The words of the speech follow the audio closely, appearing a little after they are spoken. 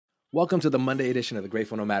Welcome to the Monday edition of the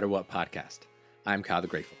Grateful No Matter What podcast. I'm Kyle the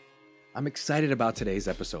Grateful. I'm excited about today's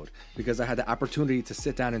episode because I had the opportunity to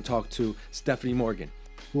sit down and talk to Stephanie Morgan,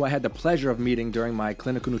 who I had the pleasure of meeting during my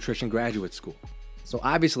clinical nutrition graduate school. So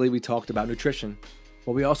obviously we talked about nutrition,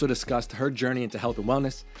 but we also discussed her journey into health and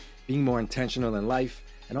wellness, being more intentional in life,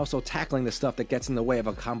 and also tackling the stuff that gets in the way of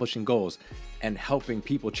accomplishing goals and helping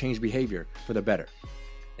people change behavior for the better.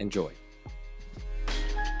 Enjoy.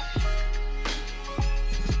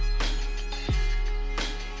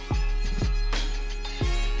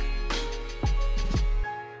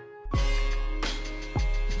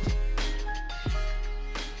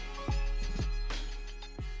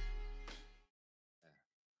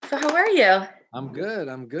 So how are you? I'm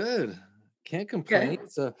good. Can't complain. Good.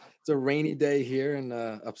 It's a rainy day here in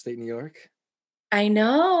upstate New York. I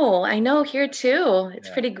know here too. It's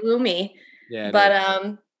Yeah. pretty gloomy, Yeah, it but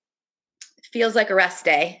is. it feels like a rest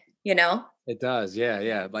day, you know? It does.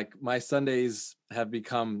 Yeah. Like my Sundays have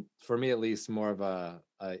become, for me at least, more of a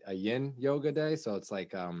yin yoga day. So it's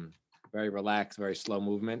like very relaxed, very slow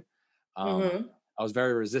movement. Um Mhm. I was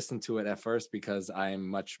very resistant to it at first because I'm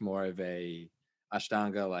much more of a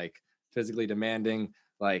Ashtanga, like physically demanding,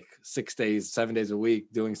 like 6 days, 7 days a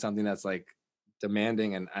week, doing something that's like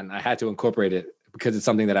demanding, and I had to incorporate it because it's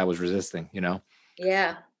something that I was resisting.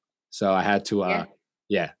 Yeah. So I had to Yeah.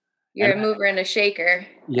 yeah. You're And a mover and a shaker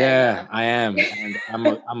and yeah, I am, and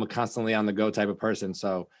I'm a constantly on the go type of person.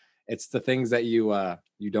 So it's the things that you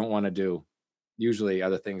don't want to do usually are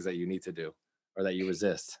the things that you need to do or that you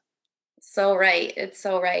resist. so right. It's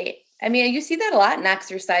so right. I mean, you see that a lot in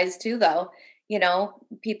exercise too though.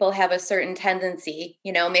 People have a certain tendency,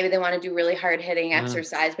 maybe they want to do really hard hitting Mhm.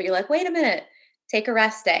 exercise, but you're like, "Wait a minute. Take a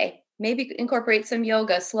rest day. Maybe incorporate some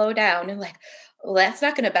yoga, slow down." And like, "Well, that's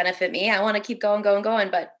not going to benefit me. I want to keep going,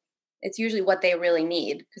 but it's usually what they really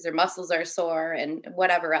need because their muscles are sore and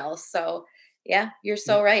whatever else." So, yeah, you're Yeah,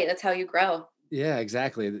 so right. That's how you grow. yeah,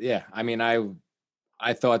 exactly. Yeah, I mean,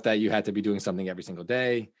 I thought that you had to be doing something every single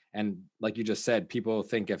day, and like you just said, people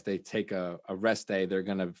think if they take a rest day, they're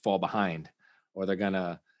gonna fall behind or they're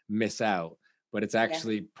gonna miss out. But it's Yeah.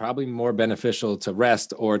 actually probably more beneficial to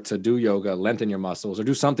rest or to do yoga, lengthen your muscles, or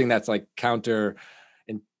do something that's like counter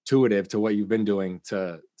intuitive to what you've been doing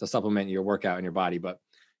to supplement your workout in your body. But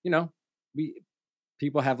you know, we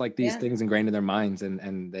people have like these Yeah. things ingrained in their minds,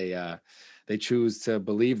 and they choose to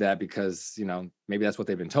believe that because maybe that's what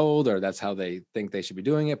they've been told or that's how they think they should be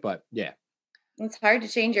doing it. But yeah. It's hard to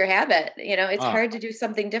change your habit, it's Ah, hard to do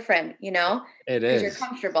something different, it because you're is.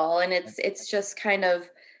 comfortable and it's just kind of,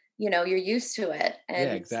 you're used to it. Yeah,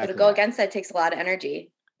 And so to go exactly. against that takes a lot of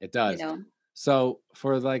energy, It you does. know. So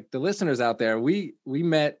for like the listeners out there, we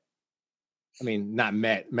met. I mean, not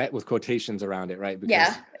met with quotations around it, right? Because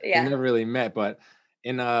Yeah, we yeah. never really met, but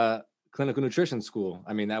in a clinical nutrition school.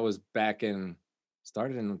 I mean, that was back in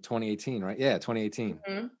started in 2018, right? Yeah, 2018.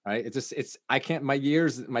 Mhm. Right. It's I can't my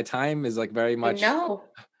time is like very I much. know.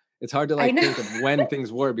 It's hard to I like know. think of when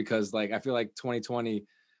things were because like I feel like 2020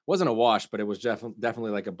 wasn't a wash, but it was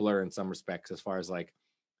definitely like a blur in some respects as far as like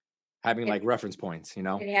having like It reference points. it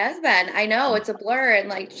has been. I know Um, it's a blur and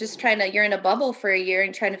like just trying to you're in a bubble for a year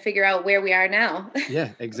and trying to figure out where we are now.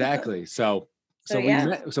 yeah, exactly. So So so we yeah.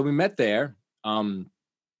 met so we met there.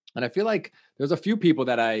 And I feel like there's a few people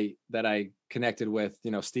that I connected with.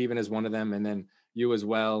 Steven is one of them, and then you as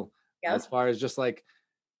well. As Yep. far as just like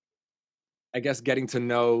I guess getting to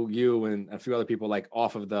know you and a few other people like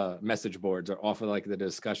off of the message boards or off of like the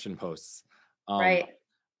discussion posts. Um, Right.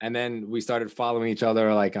 and then we started following each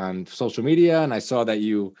other like on social media, and I saw that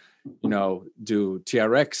you do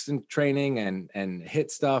TRX and training and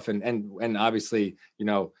hit stuff and obviously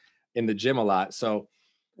in the gym a lot. So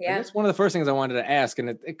I Yeah. guess one of the first things I wanted to ask, and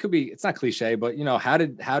it could be, it's not cliche, but how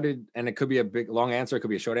did, and it could be a big long answer, it could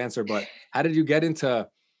be a short answer, but how did you get into,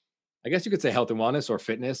 I guess you could say health and wellness or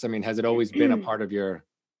fitness? I mean, has it always been a part of your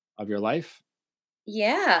life?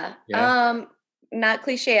 Yeah. Yeah. Not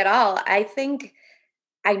cliche at all. I think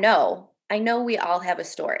I know we all have a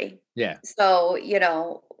story. Yeah. So,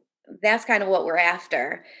 that's kind of what we're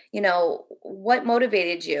after. What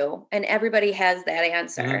motivated you? And everybody has that Hmm.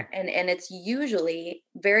 answer. And it's usually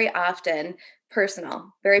very often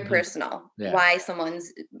personal, very Hmm. personal, Yeah. why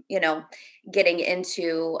someone's, you know, getting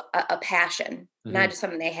into a passion, not Hmm. just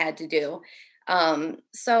something they had to do.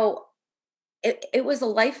 So it was a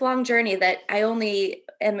lifelong journey that I only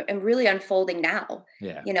am really unfolding now.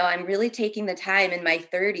 Yeah. I'm really taking the time in my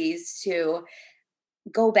 30s to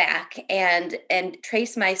go back and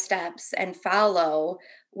trace my steps and follow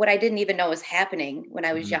what I didn't even know was happening when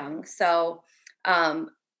I was Hmm. young. So, um,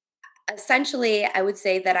 essentially, I would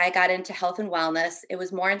say that I got into health and wellness. It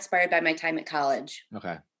was more inspired by my time at college.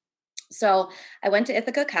 Okay. So I went to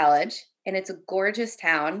Ithaca College, and it's a gorgeous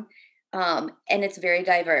town, and it's very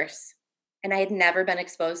diverse. And I had never been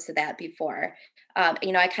exposed to that before.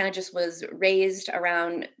 I kind of just was raised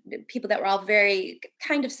around people that were all very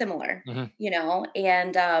kind of similar, Hmm.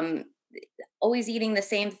 and always eating the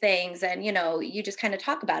same things. And you just kind of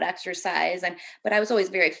talk about exercise. But I was always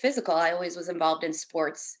very physical. I always was involved in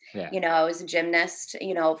sports. Yeah. I was a gymnast.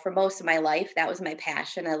 For most of my life, that was my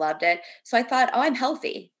passion. I loved it. So I thought, oh, I'm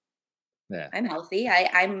healthy. Yeah. I'm healthy.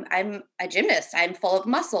 I'm a gymnast. I'm full of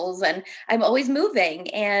muscles, and I'm always moving,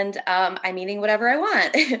 and I'm eating whatever I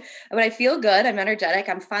want. But I feel good. I'm energetic.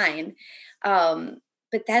 I'm fine. Um,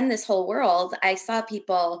 but then this whole world, I saw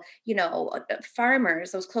people,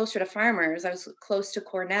 farmers. I was closer to farmers. I was close to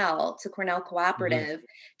Cornell Hmm. Cooperative,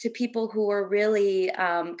 to people who were really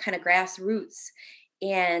kind of grassroots,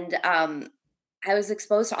 and I was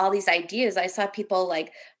exposed to all these ideas. I saw people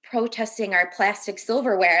like protesting our plastic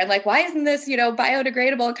silverware and like, why isn't this,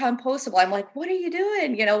 biodegradable and compostable? I'm like, what are you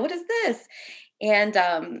doing? What is this? And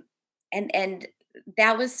and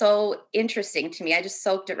that was so interesting to me. I just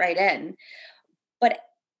soaked it right in. But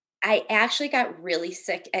I actually got really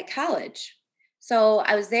sick at college. So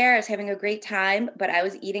I was there, I was having a great time, but I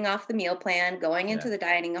was eating off the meal plan, going into Yeah. the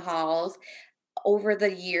dining halls over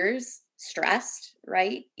the years, stressed,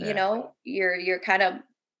 right? Yeah. You're kind of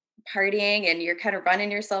partying, and you're kind of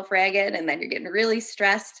running yourself ragged, and then you're getting really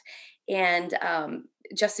stressed, and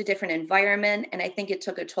just a different environment. And I think it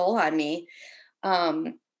took a toll on me.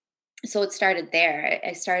 um, so it started there.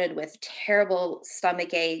 I started with terrible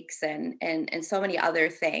stomach aches, and so many other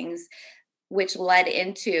things, which led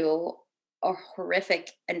into a horrific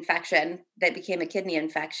infection that became a kidney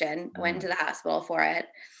infection. Went into Mm. the hospital for it,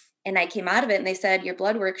 and I came out of it, and they said your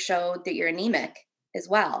blood work showed that you're anemic as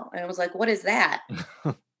well. And I was like, what is that?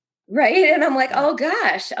 Right? And I'm like, Yeah. "Oh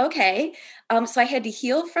gosh, okay." So I had to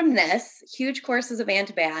heal from this, huge courses of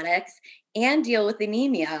antibiotics, and deal with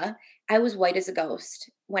anemia. I was white as a ghost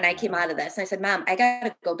when I came Wow. out of this. And I said, "Mom, I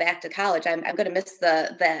gotta go back to college. I'm gonna miss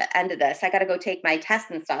the end of this. I gotta go take my tests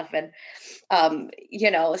and stuff." And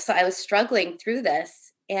so I was struggling through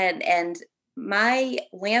this. And my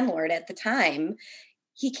landlord at the time,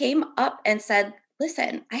 he came up and said,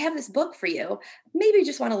 "Listen, I have this book for you. Maybe you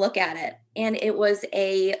just want to look at it." And it was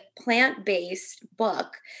a plant based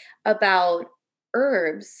book about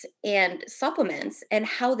herbs and supplements and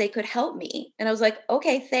how they could help me. And I was like,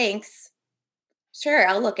 okay, thanks. Sure,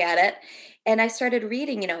 I'll look at it. And I started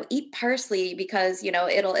reading, eat parsley because,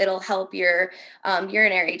 it'll help your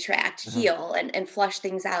urinary tract Mhm. heal and flush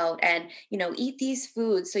things out. And, eat these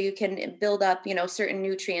foods so you can build up, certain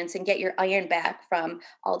nutrients and get your iron back from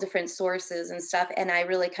all different sources and stuff. And I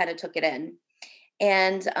really kind of took it in.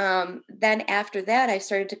 And then after that, I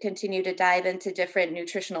started to continue to dive into different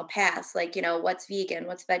nutritional paths, like, what's vegan,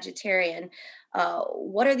 what's vegetarian,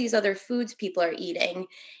 what are these other foods people are eating.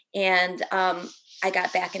 And I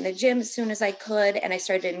got back in the gym as soon as I could, and I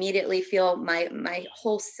started to immediately feel my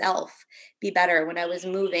whole self be better when I was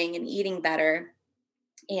moving and eating better.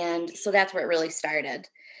 And so that's where it really started.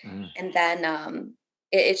 Mhm. And then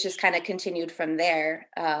it's just kind of continued from there.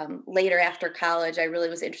 Later after college, I really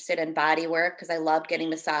was interested in body work because I loved getting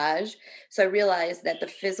massage. So I realized that the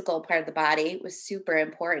physical part of the body was super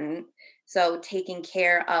important. So taking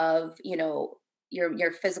care of,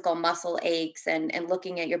 your physical muscle aches, and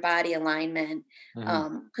looking at your body alignment.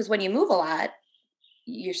 Mhm. Because when you move a lot,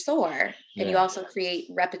 you're sore, and you Yeah. also create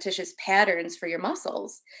repetitious patterns for your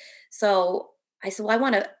muscles. So I said, well, I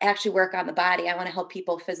want to actually work on the body. I want to help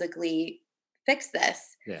people physically fix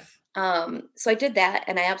this. Yeah. So I did that,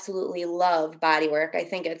 and I absolutely love body work. I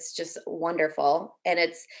think it's just wonderful. And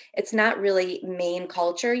it's not really main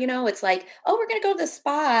culture, it's like, oh, we're gonna go to the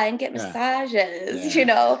spa and get Yeah. massages,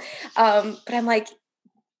 Yeah. But I'm like,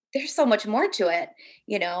 there's so much more to it,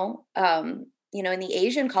 you know. In the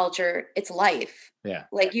Asian culture, it's life. Yeah.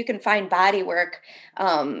 Like you can find body work,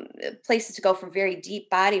 places to go for very deep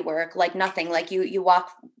body work, like nothing. Like you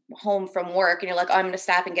walk home from work and you're like, oh, I'm gonna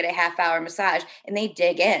stop and get a half-hour massage, and they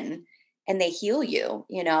dig in and they heal you.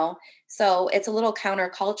 So it's a little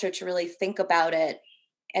counterculture to really think about it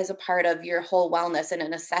as a part of your whole wellness and a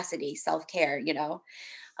necessity, self-care.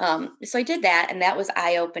 So I did that, and that was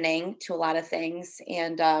eye-opening to a lot of things.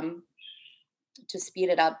 And to speed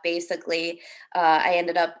it up, basically, I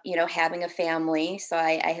ended up, having a family. So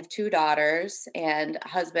I have two daughters and a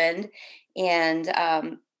husband, and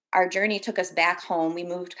our journey took us back home. We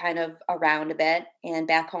moved kind of around a bit and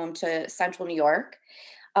back home to central New York.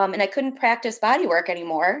 And I couldn't practice body work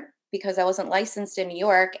anymore because I wasn't licensed in New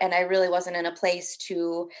York, and I really wasn't in a place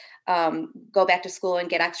to go back to school and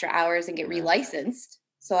get extra hours and get Yeah. relicensed.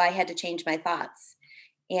 So I had to change my thoughts.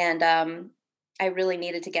 And I really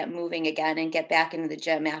needed to get moving again and get back into the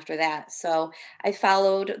gym after that. So I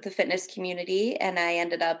followed the fitness community and I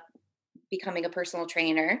ended up becoming a personal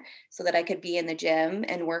trainer so that I could be in the gym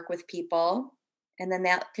and work with people. And then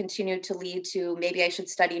that continued to lead to maybe I should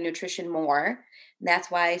study nutrition more. And that's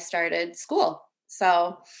why I started school.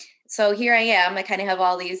 So here I am. I kind of have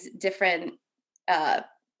all these different uh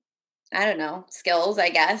I don't know, skills, I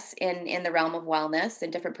guess, in the realm of wellness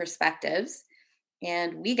and different perspectives.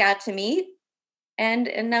 And we got to meet and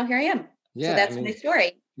now here I am. So Yeah, I that's my mean,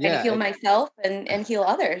 story. Trying to yeah, heal myself and heal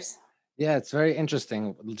others. yeah, it's very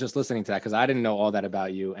interesting just listening to that because I didn't know all that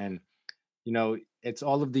about you. And it's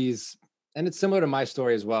all of these, and it's similar to my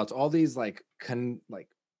story as well. It's all these like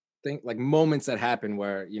moments that happen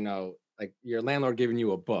where like your landlord giving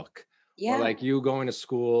you a book, or Yeah. like you going to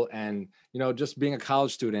school and just being a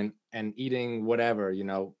college student and eating whatever,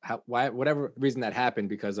 whatever reason that happened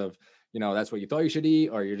because of that's what you thought you should eat,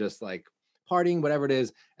 or you're just like partying, whatever it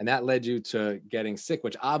is, and that led you to getting sick,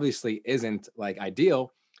 which obviously isn't like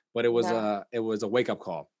ideal, but No. it was a wake up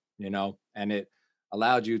call, and it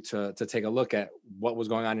allowed you to take a look at what was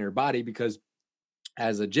going on in your body. Because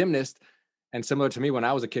as a gymnast, and similar to me when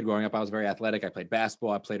I was a kid growing up, I was very athletic. I played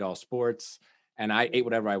basketball, I played all sports, and I ate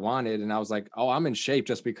whatever I wanted. And I was like, oh, I'm in shape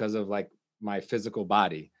just because of like my physical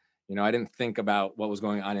body. I didn't think about what was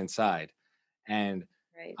going on inside. And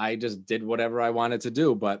Right. I just did whatever I wanted to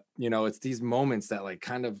do. But it's these moments that like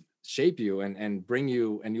kind of shape you and bring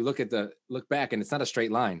you, and you look back, and it's not a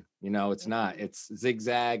straight line. It's not. Mhm. It's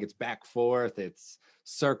zigzag, it's back forth, it's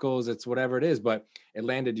circles, it's whatever it is, but it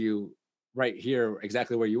landed you right here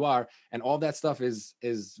exactly where you are. And all that stuff is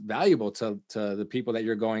valuable to the people that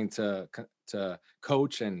you're going to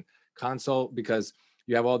coach and consult, because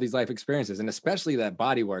you have all these life experiences, and especially that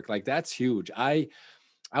body work, like that's huge.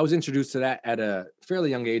 I was introduced to that at a fairly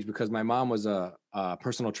young age because my mom was a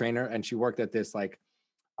personal trainer, and she worked at this like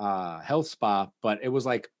health spa, but it was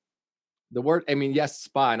like the word, I mean, yes,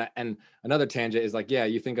 spa. And another tangent is like, yeah,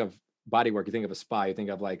 you think of body work, you think of a spa, you think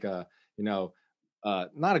of like you know,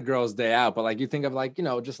 not a girl's day out, but like you think of like,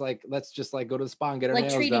 just like let's just like go to the spa and get our Like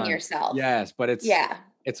nails treating done. yourself. Yes, but Yeah.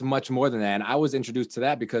 it's much more than that. And I was introduced to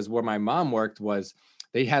that because where my mom worked was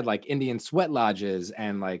they had like Indian sweat lodges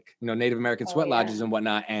and like, Native American Oh sweat yeah. lodges and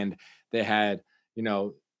whatnot. And they had, you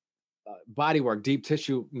know, body work, deep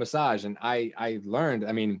tissue massage. And I learned,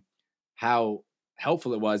 I mean, how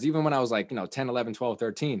helpful it was even when I was like, 10, 11, 12,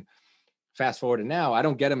 13. Fast forward to now, I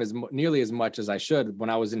don't get them nearly as much as I should. When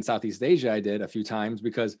I was in Southeast Asia, I did a few times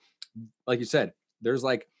because, like you said, there's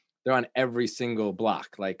like they're on every single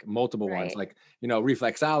block, like multiple ones, Right. like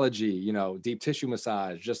reflexology, deep tissue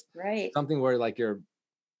massage, just Right. something where like you're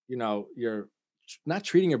not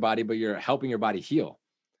treating your body, but you're helping your body heal.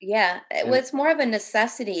 Yeah. Well, And it's more of a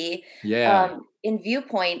necessity. yeah, In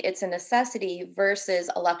viewpoint, it's a necessity versus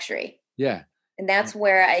a luxury. yeah, And that's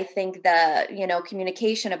where I think the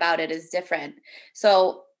communication about it is different.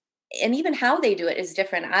 So, and even how they do it is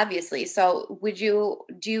different, obviously. So,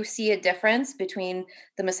 do you see a difference between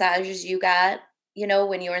the massages you got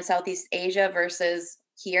when you were in Southeast Asia versus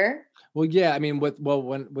here? well, yeah. I mean, with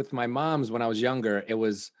my mom's when I was younger, it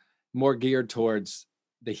was more geared towards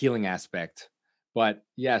the healing aspect. But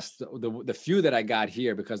yes, the few that I got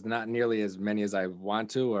here, because not nearly as many as I want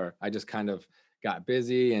to, or I just kind of got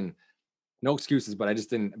busy and no excuses, but I just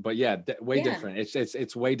didn't. But yeah, way Yeah. different.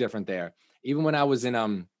 It's way different there. Even when I was in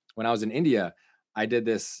India, I did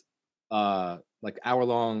this like hour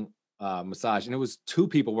long massage, and it was two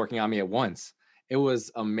people working on me at once. It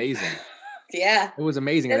was amazing. Yeah. It was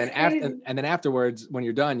amazing. And That's then crazy. afterwards, when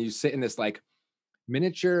you're done, you sit in this like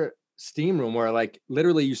miniature steam room where like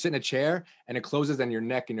literally you sit in a chair and it closes and your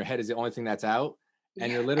neck and your head is the only thing that's out.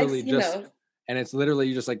 And Yeah, you're I've literally seen just those. and it's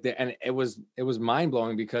literally just like and it was mind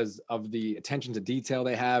blowing because of the attention to detail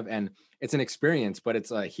they have. And it's an experience, but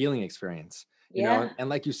it's a healing experience, Yeah. and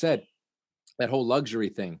like you said, that whole luxury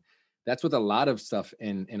thing, that's with a lot of stuff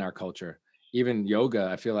in our culture. Even yoga,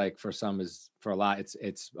 I feel like for some is for a lot,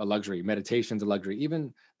 it's a luxury. Meditation's a luxury.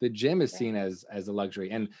 Even the gym is Right. seen as a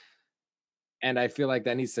luxury. And I feel like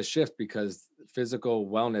that needs to shift because physical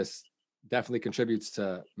wellness definitely contributes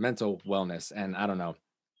to mental wellness. And I don't know,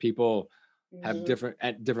 people have Mhm.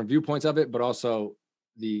 different viewpoints of it, but also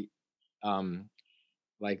the um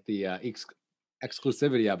like the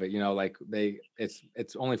exclusivity of it. Like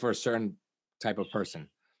it's only for a certain type of person,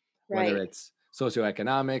 whether Right. it's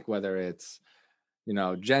socioeconomic, whether it's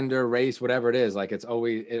gender, race, whatever it is. Like it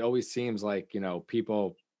always seems like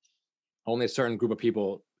people, only a certain group of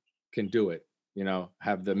people can do it,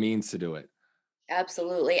 have the means to do it.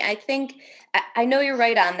 Absolutely. I think I know you're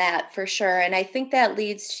right on that for sure. And I think that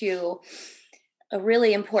leads to a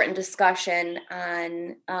really important discussion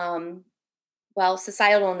on well,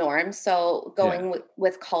 societal norms, so Yeah. going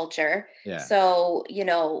with culture. Yeah. So,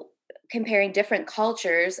 comparing different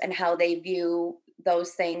cultures and how they view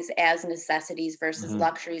those things as necessities versus Hmm.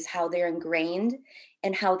 luxuries, how they're ingrained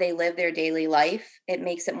and how they live their daily life, it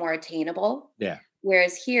makes it more attainable. Yeah.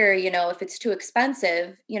 Whereas here, if it's too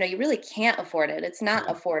expensive, you really can't afford it. It's not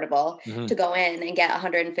Yeah. affordable Hmm. to go in and get a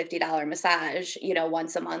 $150 massage,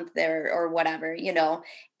 once a month there or whatever,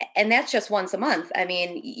 and that's just once a month. I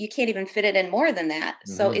mean, you can't even fit it in more than that.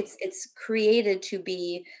 So Hmm. it's created to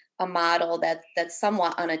be a model that's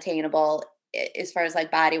somewhat unattainable as far as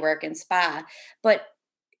like body work and spa. But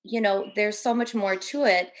there's so much more to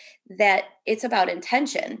it that it's about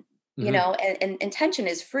intention, Hmm. and intention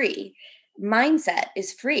is free. Mindset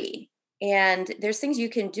is free. And there's things you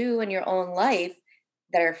can do in your own life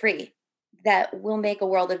that are free that will make a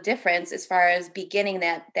world of difference as far as beginning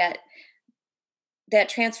that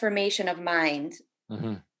transformation of mind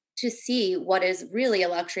Hmm. to see what is really a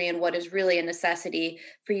luxury and what is really a necessity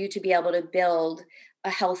for you to be able to build a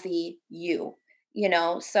healthy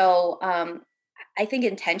so I think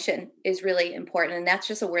intention is really important, and that's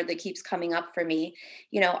just a word that keeps coming up for me.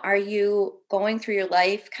 Are you going through your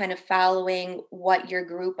life kind of following what your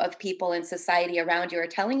group of people in society around you are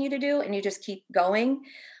telling you to do and you just keep going,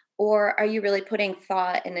 or are you really putting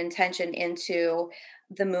thought and intention into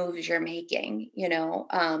the moves you're making?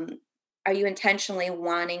 Are you intentionally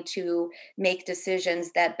wanting to make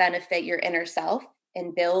decisions that benefit your inner self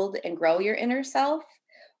and build and grow your inner self,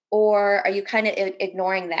 or are you kind of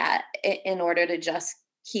ignoring that in order to just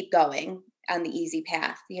keep going on the easy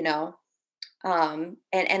path?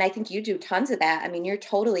 And I think you do tons of that. I mean, you're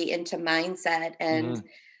totally into mindset and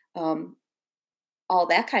Hmm. um, all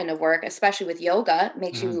that kind of work, especially with yoga,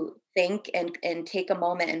 makes Hmm. you think and take a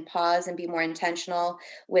moment and pause and be more intentional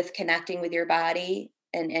with connecting with your body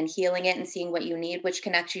and healing it and seeing what you need, which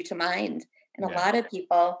connects you to mind. And a Yeah. lot of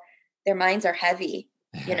people, their minds are heavy.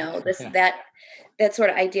 Yeah. This Yeah. that sort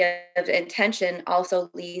of idea of intention also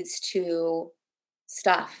leads to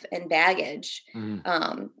stuff and baggage. Hmm.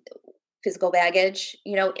 Um, Physical baggage,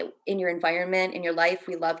 in your environment, in your life,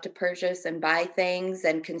 we love to purchase and buy things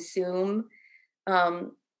and consume,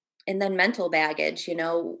 um, and then mental baggage,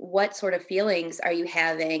 what sort of feelings are you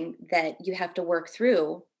having that you have to work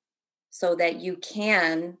through so that you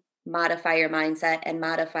can modify your mindset and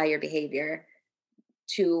modify your behavior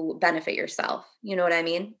to benefit yourself? You know what I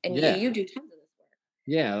mean? And Yeah. you do tons of this work.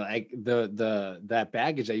 Yeah, like the that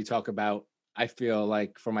baggage that you talk about, I feel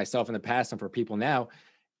like for myself in the past and for people now,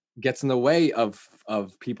 gets in the way of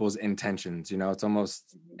people's intentions. It's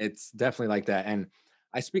almost Mhm. it's definitely like that. And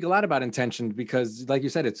I speak a lot about intention because, like you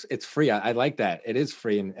said, it's free. I like that. It is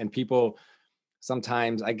free, and people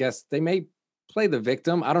sometimes, I guess, they may play the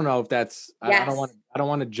victim. I don't know if that's Yes. I don't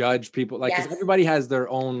want to judge people, like, because Yes. everybody has their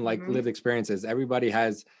own like Hmm. lived experiences. Everybody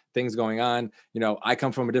has things going on. I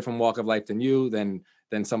come from a different walk of life than you, than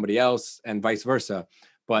somebody else, and vice versa.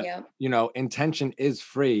 But Yeah. intention is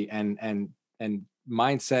free, and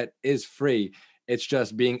mindset is free. It's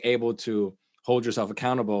just being able to hold yourself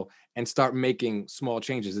accountable and start making small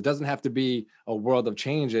changes. It doesn't have to be a world of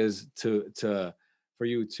changes to for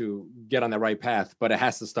you to get on the right path, but it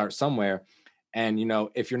has to start somewhere. And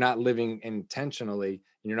if you're not living intentionally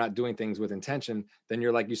and you're not doing things with intention, then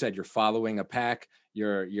you're, like you said, you're following a pack.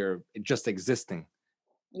 You're just existing,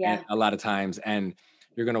 and Yeah. a lot of times, and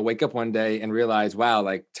you're going to wake up one day and realize, wow,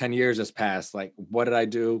 like 10 years has passed. Like, what did I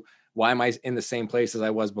do? Why am I in the same place as I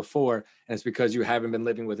was before? And it's because you haven't been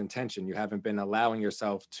living with intention. You haven't been allowing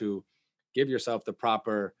yourself to give yourself the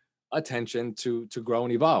proper attention to grow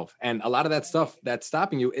and evolve. And a lot of that stuff that's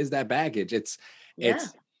stopping you is that baggage. Yeah.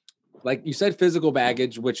 It's like you said, physical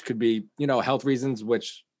baggage, which could be, health reasons,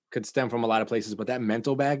 which could stem from a lot of places, but that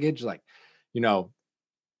mental baggage, like, you know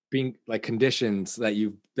being like conditions that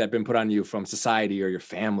been put on you from society or your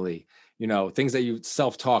family, things that you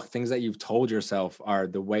self-talk, things that you've told yourself are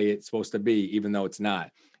the way it's supposed to be, even though it's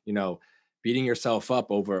not. you know Beating yourself up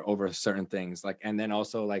over certain things, like, and then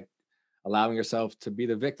also like allowing yourself to be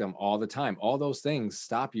the victim all the time. All those things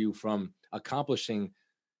stop you from accomplishing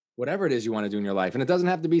whatever it is you want to do in your life. And it doesn't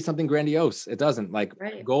have to be something grandiose. It doesn't. Like,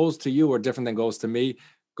 Right. goals to you are different than goals to me.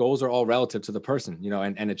 Goals are all relative to the person,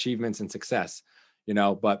 and achievements and success,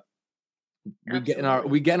 but we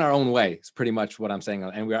Absolutely. get in our own way. It's pretty much what I'm saying,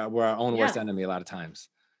 and we're our own worst Yeah. enemy a lot of times.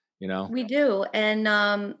 You know. We do,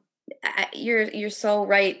 and you're so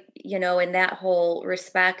right. In that whole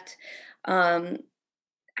respect, um,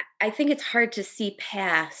 I think it's hard to see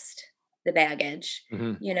past the baggage.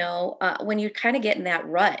 Hmm. When you kind of get in that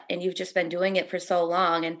rut and you've just been doing it for so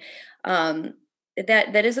long, and um,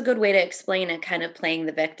 That is a good way to explain it, kind of playing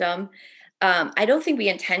the victim. I don't think we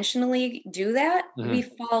intentionally do that. We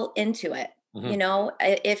Hmm. fall into it. Hmm.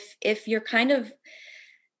 If you're kind of,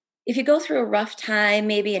 if you go through a rough time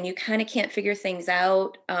maybe and you kind of can't figure things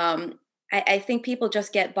out, I think people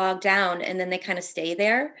just get bogged down and then they kind of stay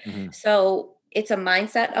there. Hmm. So it's a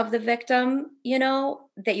mindset of the victim,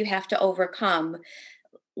 that you have to overcome,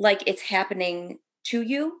 like it's happening to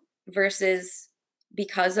you versus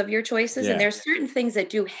because of your choices. And Yeah. there's certain things that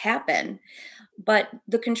do happen, but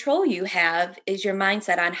the control you have is your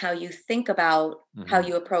mindset on how you think about how Hmm.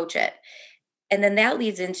 you approach it. And then that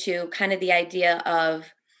leads into kind of the idea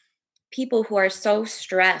of people who are so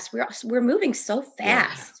stressed. We're moving so Yeah.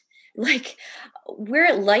 fast. Like we're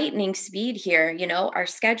at lightning speed here, our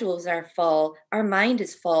schedules are full, our mind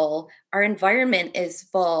is full, our environment is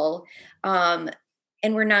full. Um,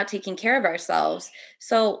 and we're not taking care of ourselves.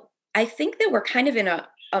 So I think that we're kind of in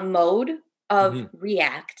a mode of Hmm.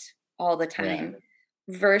 react all the Yeah. time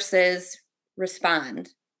versus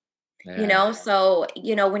respond. Yeah. So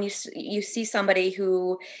when you see somebody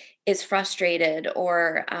who is frustrated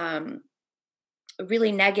or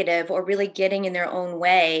really negative or really getting in their own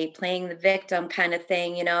way, playing the victim kind of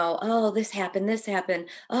thing, oh, this happened,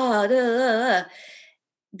 oh, duh, duh, duh.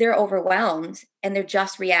 They're overwhelmed and they're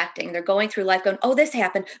just reacting. They're going through life going, oh, this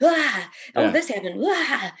happened, oh, Yeah. this happened,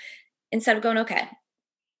 instead of going, okay,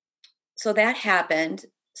 so that happened.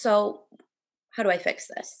 So how do I fix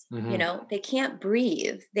this? Hmm. They can't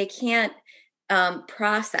breathe. They can't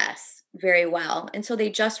process very well. And so they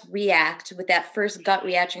just react with that first gut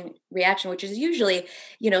reaction, which is usually,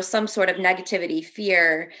 some sort of negativity,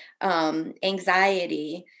 fear,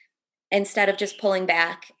 anxiety, instead of just pulling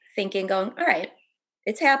back, thinking, going, all right,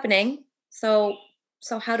 it's happening. So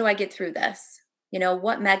how do I get through this?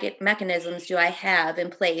 What mechanisms do I have in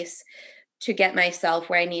place to get myself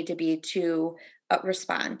where I need to be to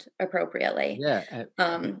respond appropriately? Yeah. And,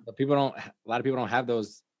 Um, but people don't. A lot of people don't have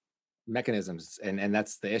those mechanisms, and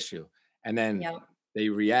that's the issue. And then yeah. they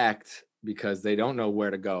react because they don't know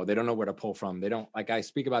where to go. They don't know where to pull from. They don't, like, I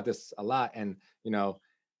speak about this a lot, and you know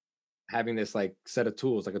having this like set of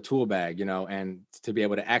tools, like a tool bag, and to be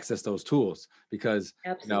able to access those tools, because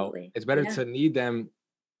Absolutely. it's better Yeah. to need them,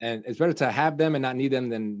 and it's better to have them and not need them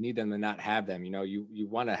than need them and not have them. You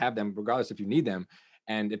want to have them regardless if you need them,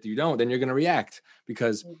 and if you don't, then you're going to react,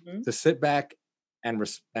 because Mhm. to sit back and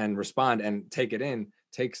respond and take it in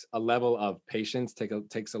takes a level of patience,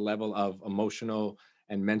 takes a level of emotional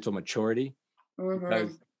and mental maturity,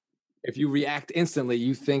 because Mhm. if you react instantly,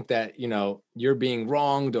 you think that you're being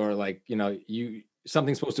wronged, or like you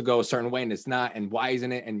something's supposed to go a certain way and it's not, and why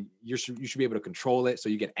isn't it, and you should be able to control it, so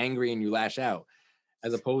you get angry and you lash out,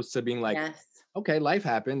 as opposed to being like, Yes. okay, life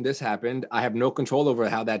happened, this happened, I have no control over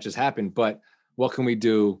how that just happened, but what can we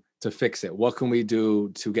do to fix it? What can we do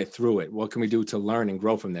to get through it? What can we do to learn and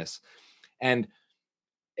grow from this? And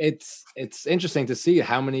it's interesting to see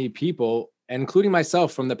how many people, including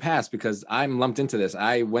myself from the past, because I'm lumped into this.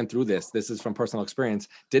 I went through this. This is from personal experience.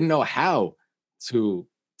 Didn't know how to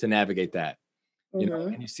navigate that.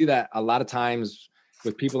 Mhm. And you see that a lot of times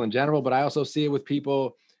with people in general, but I also see it with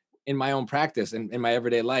people in my own practice and in my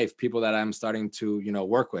everyday life, people that I'm starting to,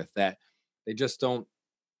 work with, that they just don't,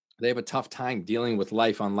 they have a tough time dealing with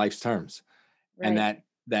life on life's terms. And Right.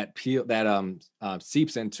 that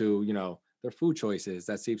seeps into their food choices,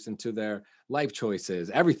 that seeps into their life choices,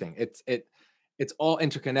 everything. It's all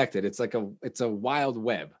interconnected. It's a wild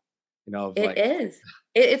web, of It like. is.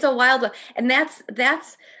 It's a wild one, and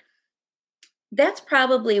that's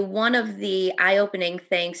probably one of the eye-opening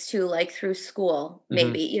things too, like through school, Mhm.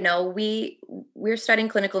 maybe. We're studying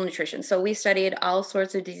clinical nutrition. So we studied all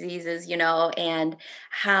sorts of diseases, and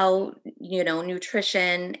how,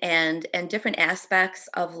 nutrition and different aspects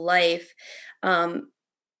of life um,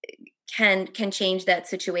 can change that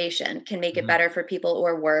situation, can make it Mhm. better for people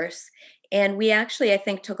or worse. And we actually, I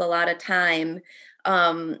think, took a lot of time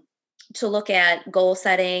um, to look at goal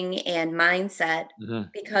setting and mindset,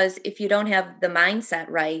 Mhm. because if you don't have the mindset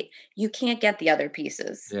right, you can't get the other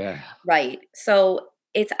pieces Yeah. right. So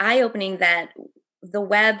it's eye opening that the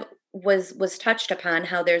web was touched upon,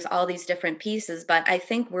 how there's all these different pieces, but I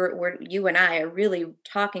think we're you and I are really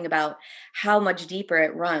talking about how much deeper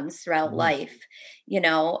it runs throughout Mhm. life. you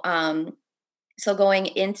know um so going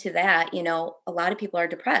into that, a lot of people are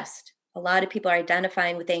depressed, a lot of people are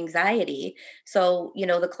identifying with anxiety. So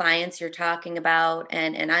the clients you're talking about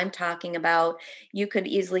and I'm talking about, you could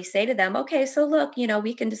easily say to them, okay, so look,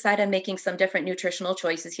 we can decide on making some different nutritional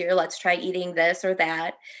choices here, let's try eating this or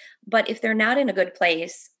that. But if they're not in a good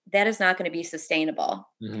place, that is not going to be sustainable.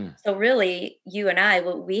 Mhm. So really, you and I,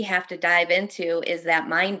 what we have to dive into is that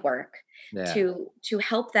mind work, Yeah. to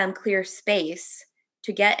help them clear space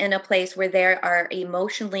to get in a place where they are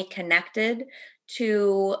emotionally connected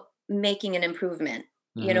to making an improvement.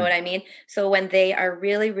 You know Hmm. what I mean? So when they are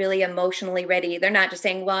really, really emotionally ready, they're not just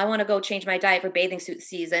saying, well, I want to go change my diet for bathing suit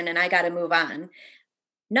season and I got to move on.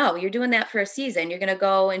 No, you're doing that for a season. You're going to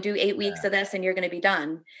go and do 8 weeks Yeah. of this and you're going to be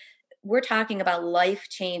done. We're talking about life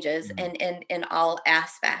changes Mhm. and in all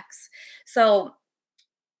aspects. So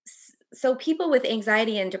so people with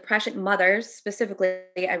anxiety and depression, mothers specifically,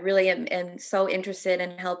 I really am so interested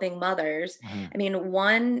in helping mothers. Mhm. I mean,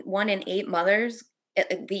 one in 8 mothers,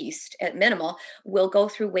 at least at minimal, will go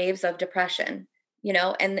through waves of depression.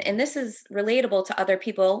 And Mhm. this is relatable to other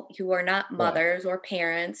people who are not Right. mothers or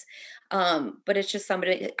parents, but it's just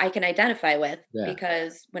somebody I can identify with Yeah.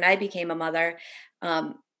 because when I became a mother,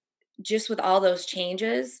 um, just with all those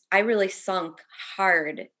changes, I really sunk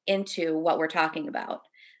hard into what we're talking about.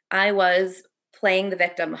 I was playing the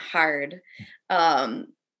victim hard.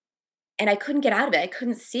 Um, and I couldn't get out of it. I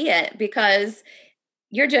couldn't see it because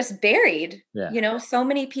you're just buried. Yeah. So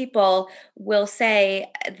many people will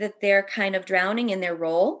say that they're kind of drowning in their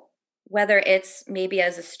role, whether it's maybe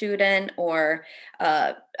as a student or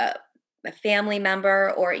uh, a, a family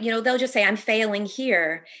member, or, they'll just say, I'm failing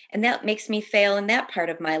here. And that makes me fail in that part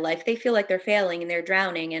of my life. They feel like they're failing and they're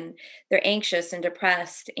drowning and they're anxious and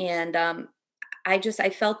depressed. And I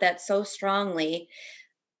felt that so strongly.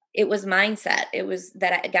 It was mindset. It was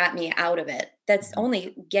that got me out of it. That's Mhm.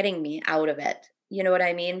 only getting me out of it. You know what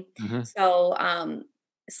I mean? Mhm. So,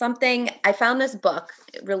 something I found this book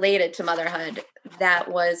related to motherhood that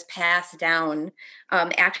was passed down,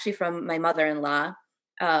 actually from my mother-in-law,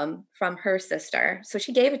 from her sister. So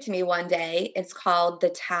she gave it to me one day. It's called The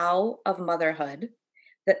Tao of Motherhood,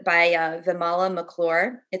 that by Vimala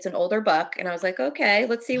McClure. It's an older book, and I was like, okay,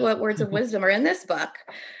 let's see what words of wisdom are in this book,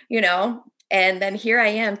 you know. And then here I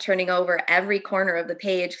am turning over every corner of the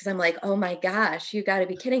page because I'm like, oh my gosh, you got to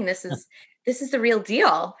be kidding! This is the real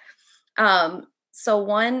deal. So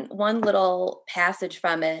one little passage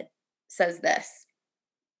from it says this: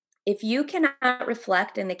 if you cannot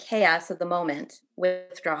reflect in the chaos of the moment,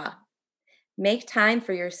 withdraw. Make time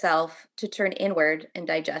for yourself to turn inward and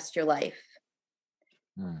digest your life.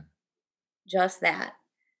 Mm. Just that.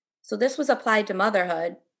 So this was applied to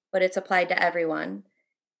motherhood, but it's applied to everyone.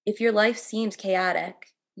 If your life seems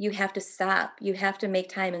chaotic, you have to stop. You have to make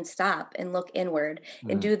time and stop and look inward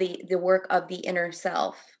and Mhm. do the work of the inner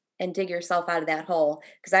self and dig yourself out of that hole.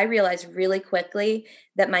 Because I realized really quickly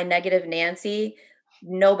that my negative Nancy,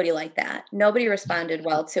 nobody liked that. Nobody responded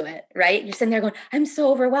well to it, right? You're sitting there going, I'm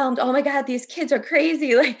so overwhelmed. Oh my God, these kids are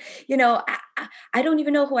crazy. Like, I don't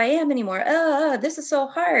even know who I am anymore. This is so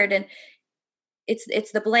hard. And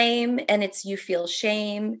it's the blame, and it's you feel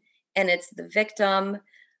shame, and it's the victim,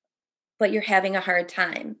 but you're having a hard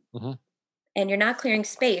time Mhm. and you're not clearing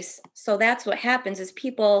space. So that's what happens is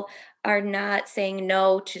people are not saying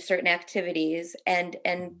no to certain activities and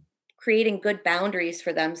creating good boundaries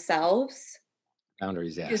for themselves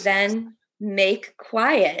Boundaries, to yes. then make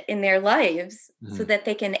quiet in their lives so Mhm. that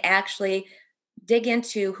they can actually dig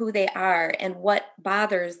into who they are and what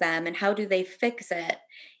bothers them and how do they fix it,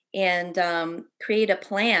 and create a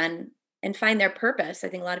plan and find their purpose. I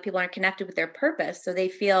think a lot of people aren't connected with their purpose, so they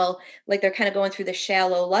feel like they're kind of going through the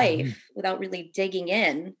shallow Mhm. life without really digging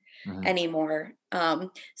in Mhm. anymore.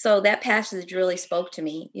 So that passage really spoke to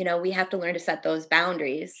me. We have to learn to set those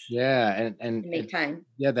boundaries Yeah, and and make time.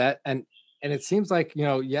 yeah, that and it seems like,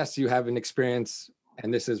 yes, you have an experience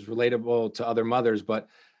and this is relatable to other mothers, but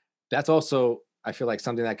that's also, I feel like,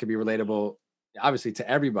 something that could be relatable obviously to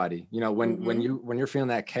everybody. When Hmm. you're feeling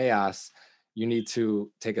that chaos, you need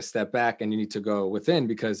to take a step back and you need to go within,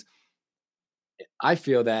 because I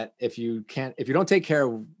feel that if you don't take care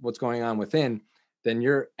of what's going on within, then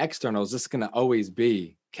your external is just going to always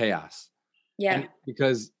be chaos. Yeah, And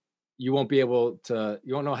because you won't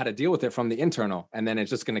know how to deal with it from the internal, and then it's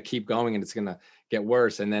just going to keep going and it's going to get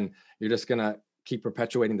worse, and then you're just going to keep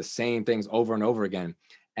perpetuating the same things over and over again.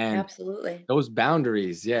 And absolutely. those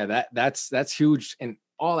boundaries, yeah, that's huge in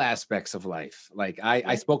all aspects of life. Like I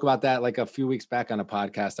Yeah. spoke about that like a few weeks back on a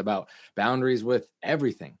podcast about boundaries with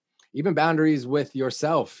everything, even boundaries with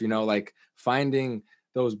yourself, like finding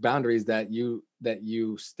those boundaries that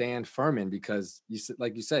you stand firm in, because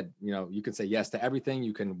like you said, you can say yes to everything,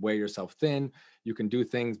 you can wear yourself thin, you can do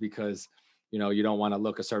things because you don't want to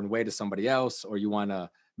look a certain way to somebody else, or you want to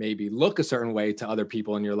maybe look a certain way to other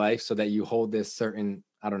people in your life so that you hold this certain,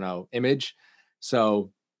 I don't know, image.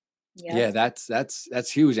 So yeah, Yep.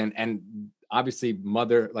 that's huge. And obviously,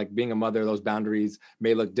 mother, like being a mother, those boundaries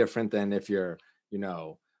may look different than if you're, you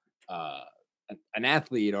know, uh an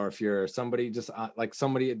athlete, or if you're somebody just like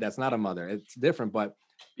somebody that's not a mother, it's different. But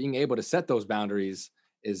being able to set those boundaries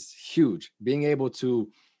is huge. Being able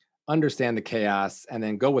to understand the chaos and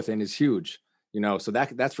then go within is huge. So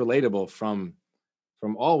that's relatable from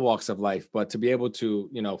all walks of life. But to be able to,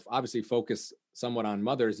 obviously focus somewhat on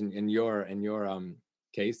mothers in your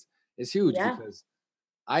case is huge, Yeah. because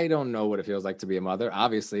I don't know what it feels like to be a mother.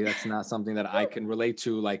 Obviously, that's not something that I can relate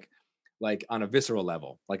to, like on a visceral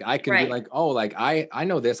level. Like I can be Right. like, oh, like I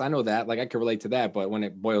know this, I know that, like I can relate to that. But when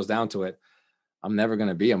it boils down to it, I'm never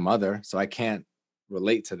gonna be a mother, so I can't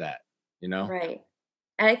relate to that, you know? Right.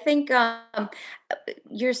 And I think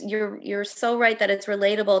you're so right that it's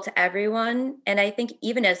relatable to everyone. And I think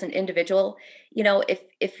even as an individual,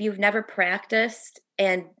 if you've never practiced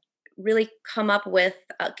and really come up with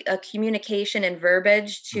a communication and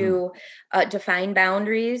verbiage Mhm. to define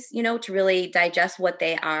boundaries, to really digest what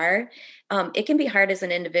they are, it can be hard as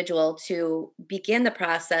an individual to begin the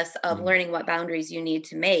process of Mhm. learning what boundaries you need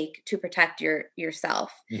to make to protect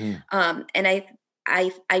yourself. Mhm. And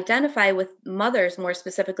I identify with mothers more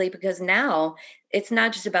specifically because now it's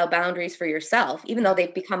not just about boundaries for yourself, even though Yeah.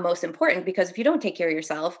 they've become most important. Because if you don't take care of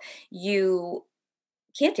yourself, you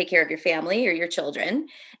can't take care of your family or your children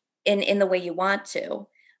in the way you want to.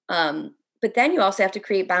 But then you also have to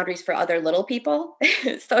create boundaries for other little people.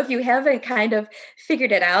 So if you haven't kind of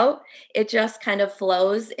figured it out, it just kind of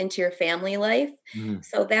flows into your family life. Mhm.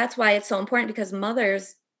 So that's why it's so important, because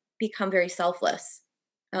mothers become very selfless.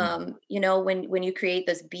 Mhm. When you create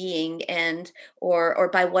this being, and or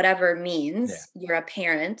by whatever Yeah. means, you're a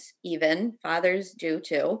parent, even fathers do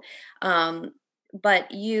too.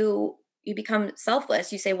 But you become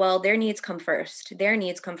selfless. You say, well, their needs come first. Their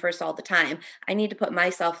needs come first all the time. I need to put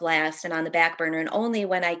myself last and on the back burner. And only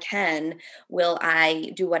when I can will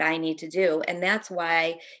I do what I need to do. And that's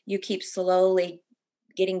why you keep slowly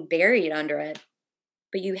getting buried under it.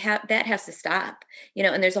 But that has to stop.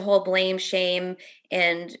 And there's a whole blame, shame,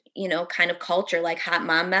 and, kind of culture, like hot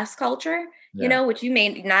mom mess culture, Yeah. which you may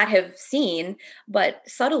not have seen, but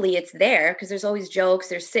subtly it's there, because there's always jokes.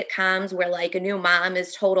 There's sitcoms where like a new mom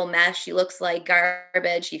is total mess. She looks like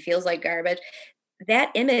garbage. She feels like garbage.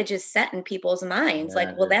 That image is set in people's minds. Yeah, Like,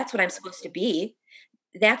 it well, is. that's what I'm supposed to be.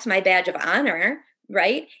 That's my badge of honor,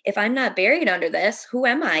 right? If I'm not buried under this, who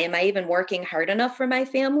am I? Am I even working hard enough for my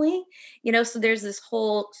family? So there's this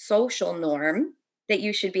whole social norm that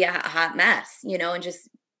you should be a hot mess, and just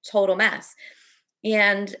total mess.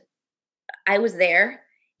 And I was there,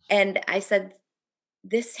 and I said,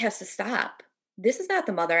 this has to stop. This is not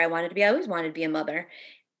the mother I wanted to be. I always wanted to be a mother.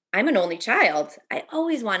 I'm an only child. I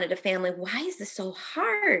always wanted a family. Why is this so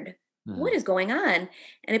hard? What Mhm. is going on?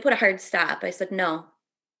 And I put a hard stop. I said, no,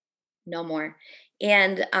 no more.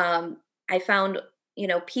 And I found,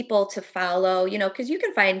 people to follow, because you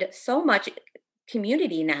can find so much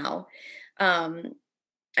community now. Um,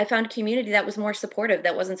 I found community that was more supportive,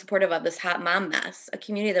 that wasn't supportive of this hot mom mess, a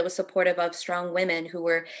community that was supportive of strong women who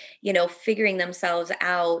were, figuring themselves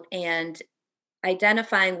out and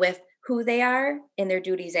identifying with who they are and their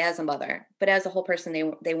duties as a mother. But as a whole person,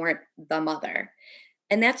 they weren't the mother.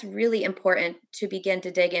 And that's really important, to begin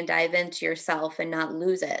to dig and dive into yourself and not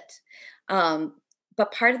lose it. Um,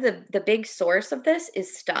 but part of the big source of this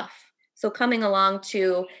is stuff. So coming along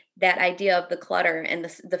to that idea of the clutter and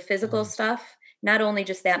the physical Mhm. stuff, not only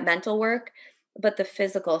just that mental work, but the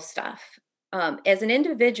physical stuff. As an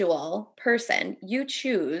individual person, you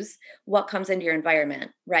choose what comes into your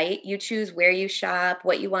environment, right? You choose where you shop,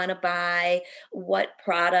 what you want to buy, what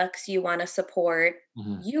products you want to support.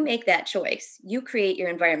 Mhm. You make that choice. You create your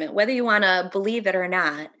environment, whether you want to believe it or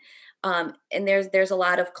not. And there's a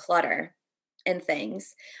lot of clutter and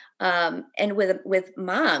things. And with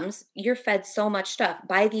moms, you're fed so much stuff.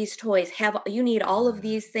 Buy these toys. You need all of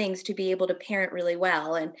these things to be able to parent really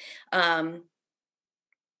well. And um,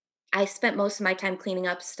 I spent most of my time cleaning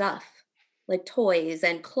up stuff, like toys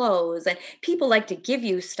and clothes, and people like to give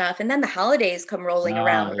you stuff, and then the holidays come rolling Oh,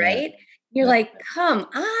 around, yeah. right? You're Yeah. like, come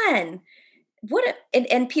on.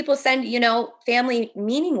 And people send, family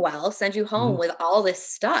meaning well, send you home Mhm. with all this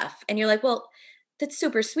stuff. And you're like, well, that's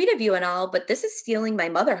super sweet of you and all, but this is stealing my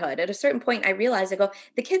motherhood. At a certain point, I realized, I go,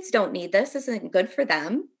 the kids don't need this. This isn't good for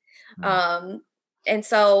them. Mhm. Um, and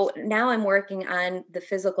so now I'm working on the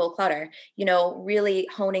physical clutter, really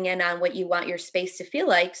honing in on what you want your space to feel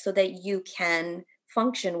like, so that you can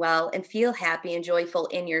function well and feel happy and joyful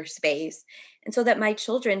in your space. And so that my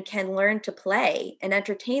children can learn to play and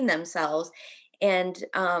entertain themselves. And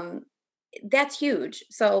that's huge.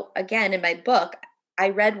 So again, in my book, I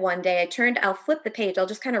read one day, I'll flip the page. I'll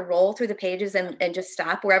just kind of roll through the pages and just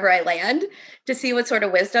stop wherever I land to see what sort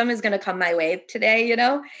of wisdom is going to come my way today.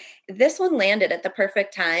 This one landed at the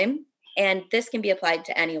perfect time. And this can be applied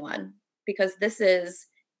to anyone because this is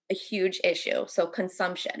a huge issue. So,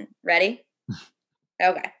 consumption. Ready?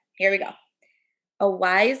 Okay, here we go. A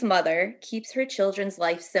wise mother keeps her children's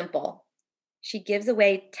life simple. She gives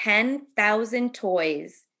away 10,000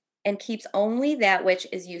 toys and keeps only that which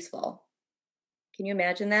is useful. Can you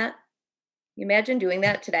imagine that? You imagine doing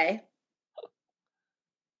that today?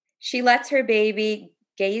 She lets her baby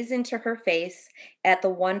gaze into her face at the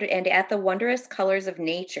wondrous colors of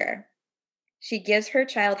nature. She gives her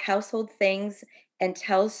child household things and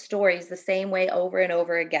tells stories the same way over and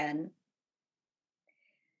over again.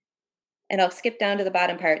 And I'll skip down to the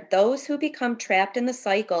bottom part. Those who become trapped in the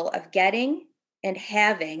cycle of getting and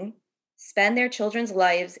having spend their children's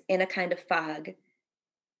lives in a kind of fog.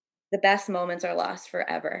 The best moments are lost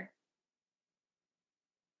forever.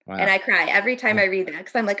 And Wow. I cry every time I read that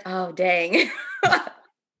because I'm like, oh, dang.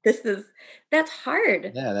 That's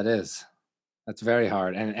hard. Yeah, that is. That's very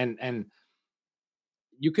hard. And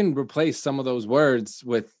you can replace some of those words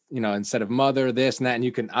with, instead of mother, this and that, and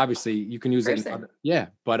you can use it in Person. other, yeah.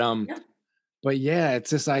 Yeah. But yeah,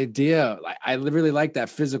 it's this idea. I really like that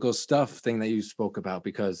physical stuff thing that you spoke about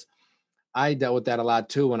because I dealt with that a lot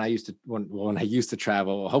too when I used to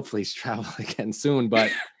travel. Hopefully, travel again soon.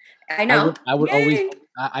 But I I know. would I would always Yay.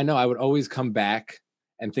 I know I would always come back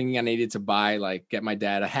and thinking I needed to get my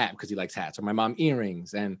dad a hat because he likes hats, or my mom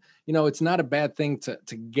earrings. And it's not a bad thing to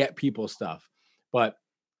get people stuff, but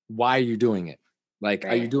why are you doing it? Like,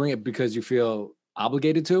 are you Right. doing it because you feel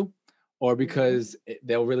obligated to, or Mhm. because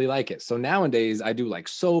they'll really like it? So nowadays I do like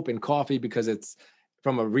soap and coffee because it's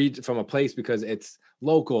from a place because it's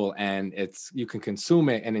local and you can consume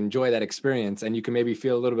it and enjoy that experience, and you can maybe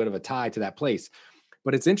feel a little bit of a tie to that place.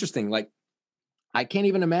 But it's interesting, like I can't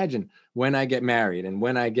even imagine when I get married and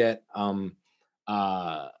when I get uh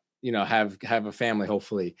have a family,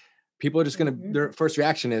 hopefully. People are just gonna Mhm. their first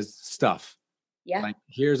reaction is stuff. Yeah. Like,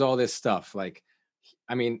 here's all this stuff. Like,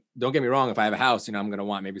 I mean, don't get me wrong, if I have a house, I'm gonna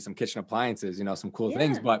want maybe some kitchen appliances, some cool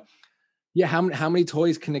things. Yeah. But yeah, how many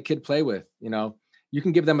toys can a kid play with? You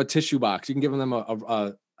can give them a tissue box, you can give them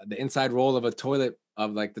the inside roll of a toilet,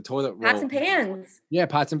 of like the toilet Pots roll. and pans, Yeah,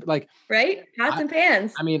 pots and like right? Pots I and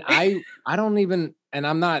pans. I mean, I don't even, and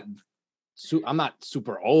I'm not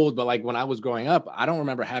super old, but like when I was growing up, I don't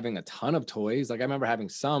remember having a ton of toys. Like I remember having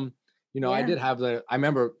some. I Yeah. did have I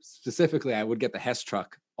remember specifically I would get the Hess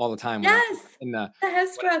truck all the time when I was Yes. in the The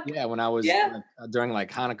Hess truck. yeah, when I was Yeah. like during like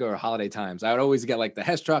Hanukkah or holiday times. I would always get like the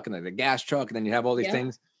Hess truck and then the gas truck, and then you have all these Yeah.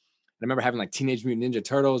 things. I remember having like Teenage Mutant Ninja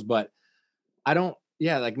Turtles, but I don't,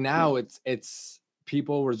 yeah, like now it's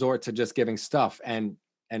people resort to just giving stuff. And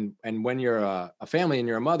when you're a family and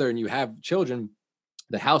you're a mother and you have children,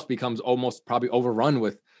 the house becomes almost probably overrun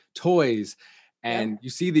with toys. Yep. And you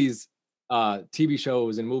see these TV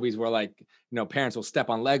shows and movies where like, parents will step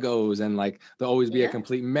on Legos and like there'll always be a Yeah.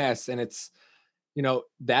 complete mess. And it's,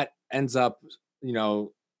 that ends up, you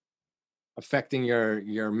know, affecting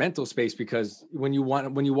your mental space, because when you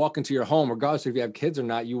walk into your home, regardless if you have kids or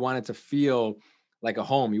not, you want it to feel like a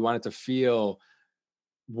home. You want it to feel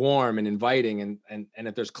warm and inviting, and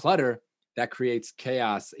if there's clutter, that creates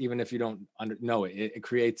chaos. Even if you don't know it, it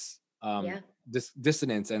creates Yeah. this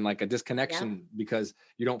dissonance and like a Yeah. disconnection, because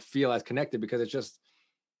you don't feel as connected, because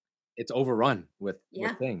it's overrun with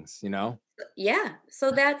Yeah. things. Yeah.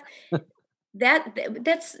 So that's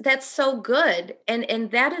so good.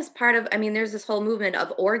 And that is part of, I mean, there's this whole movement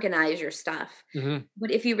of organize your stuff. Hmm.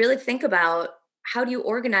 But if you really think about how do you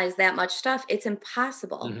organize that much stuff, it's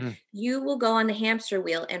impossible. Hmm. You will go on the hamster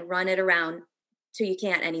wheel and run it around till you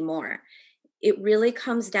can't anymore. It really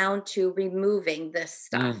comes down to removing this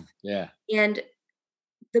stuff. Yeah. And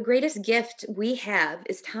the greatest gift we have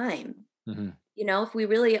is time. Hmm. If we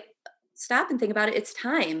really stop and think about it, it's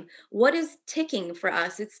time. What is ticking for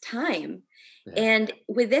us? It's time. Yeah. And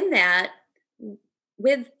within that,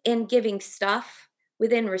 within giving stuff,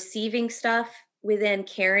 within receiving stuff, within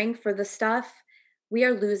caring for the stuff, we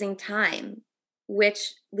are losing time,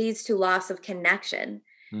 which leads to loss of connection.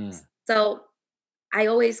 Mm. So I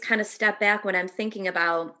always kind of step back when I'm thinking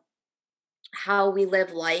about how we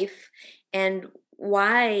live life and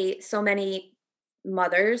why so many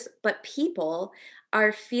mothers, but people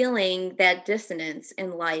are feeling that dissonance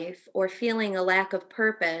in life or feeling a lack of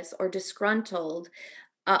purpose or disgruntled.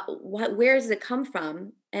 Where does it come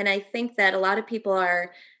from? And I think that a lot of people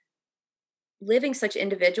are living such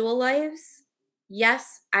individual lives.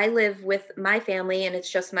 Yes, I live with my family and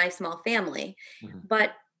it's just my small family, Mhm.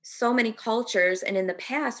 but so many cultures and in the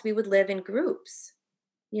past we would live in groups.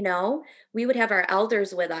 You know, we would have our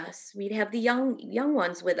elders with us. We'd have the young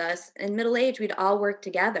ones with us, and middle age. We'd all work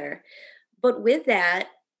together. But with that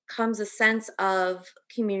comes a sense of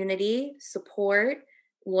community, support,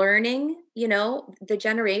 learning. You know, the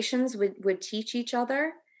generations would teach each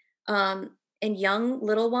other. And young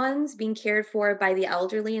little ones being cared for by the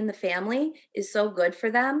elderly in the family is so good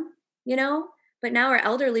for them, you know. But now our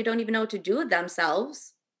elderly don't even know what to do with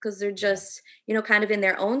themselves because they're Yeah. just, kind of in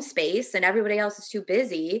their own space and everybody else is too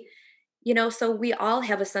busy, so we all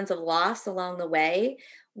have a sense of loss along the way,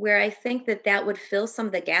 where I think that that would fill some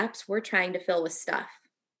of the gaps we're trying to fill with stuff.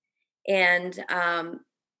 And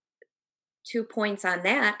 2 points on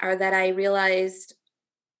that are that I realized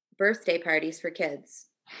birthday parties for kids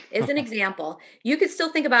is an example. You could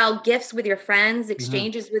still think about gifts with your friends, Hmm.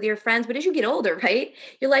 exchanges with your friends, but as you get older, right?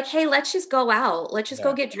 You're like, "Hey, let's just go out. Let's just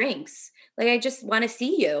go Yeah. get drinks. Like, I just want to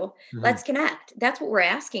see you. Hmm. Let's connect." That's what we're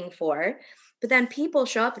asking for. But then people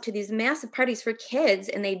show up to these massive parties for kids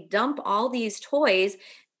and they dump all these toys.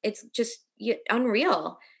 It's just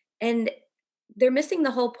unreal. And they're missing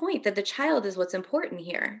the whole point that the child is what's important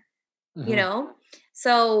here, you Hmm. know?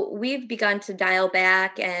 So we've begun to dial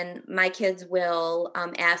back, and my kids will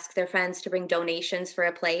ask their friends to bring donations for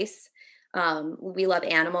a place. We love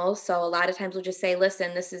animals. So a lot of times we'll just say,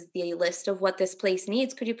 listen, this is the list of what this place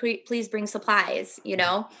needs. Could you please bring supplies?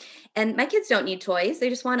 And my kids don't need toys. They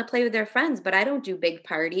just want to play with their friends, but I don't do big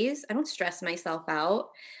parties. I don't stress myself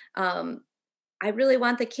out. Um, I really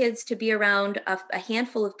want the kids to be around a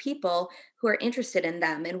handful of people who are interested in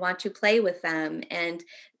them and want to play with them and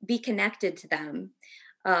be connected to them.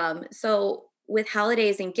 So with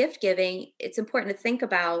holidays and gift giving, it's important to think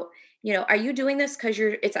about, are you doing this because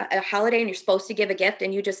it's a holiday and you're supposed to give a gift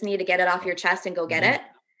and you just need to get it off your chest and go get Hmm. it?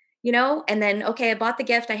 And then, okay, I bought the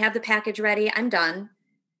gift, I have the package ready, I'm done.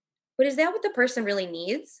 But is that what the person really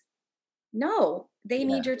needs? No, they Yeah.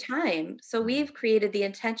 need your time. So Mhm. we've created the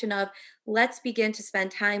intention of, let's begin to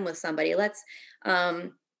spend time with somebody. Let's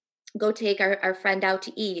um, go take our friend out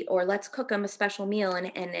to eat, or let's cook them a special meal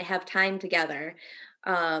and have time together.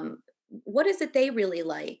 Um, what is it they really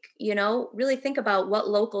like? Really think about what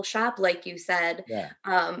local shop, like you said, Yeah.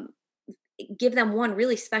 um, give them one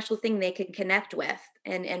really special thing they can connect with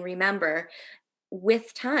and remember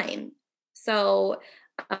with time. So,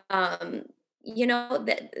 um,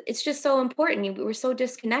 that it's just so important. We're so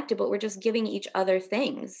disconnected, but we're just giving each other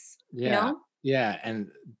things, you Yeah. know? Yeah.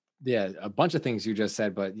 And yeah, a bunch of things you just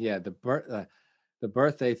said, but yeah, the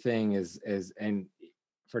birthday thing and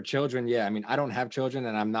for children, yeah. I mean, I don't have children,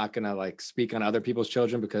 and I'm not gonna like speak on other people's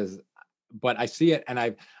children but I see it, and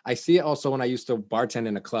I see it also when I used to bartend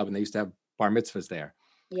in a club, and they used to have bar mitzvahs there.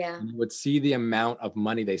 Yeah. And you would see the amount of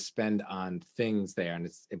money they spend on things there, and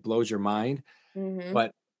it blows your mind. Mhm.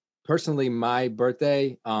 But personally, my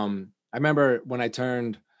birthday, I remember when I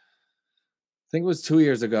turned, I think it was 2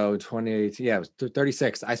 years ago, 2018. Yeah, it was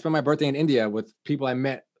 36. I spent my birthday in India with people I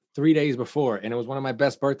met 3 days before, and it was one of my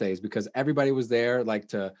best birthdays because everybody was there, like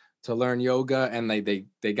to learn yoga, and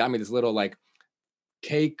they got me this little like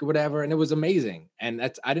cake, whatever, and it was amazing. And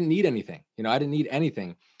I didn't need anything, I didn't need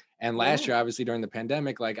anything. And last Yeah. year, obviously during the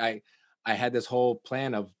pandemic, like I had this whole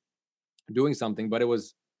plan of doing something, but it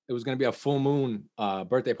was going to be a full moon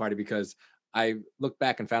birthday party because I looked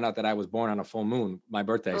back and found out that I was born on a full moon, my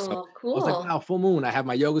birthday. So Oh, I was like, cool. wow, full moon. I have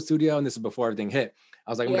my yoga studio, and this is before everything hit.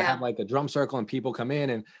 I was like, I'm gonna have Yeah. like a drum circle and people come in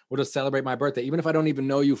and we'll just celebrate my birthday, even if I don't even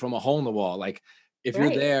know you from a hole in the wall. Like if you're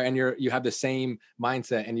Right. there and you have the same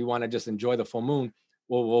mindset and you want to just enjoy the full moon,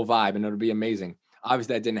 we'll vibe and it'll be amazing.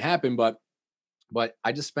 Obviously that didn't happen, but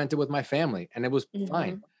I just spent it with my family and it was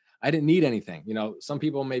fine. Mhm. I didn't need anything. Some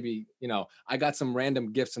people maybe, I got some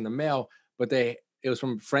random gifts in the mail, but it was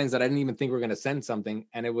from friends that I didn't even think were going to send something.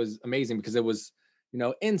 And it was amazing because it was,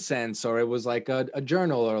 incense, or it was like a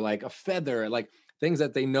journal, or like a feather, like things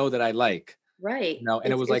that they know that I like, Right. and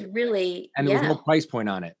it It's was it's like, really, and there was no yeah. price point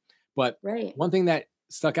on it. But Right. one thing that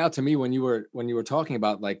stuck out to me when you were talking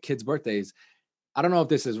about like kids' birthdays, I don't know if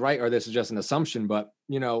this is right or this is just an assumption, but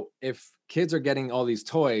if kids are getting all these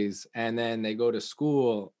toys and then they go to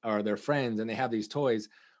school or their friends and they have these toys,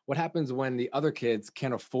 what happens when the other kids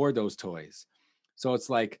can't afford those toys? So it's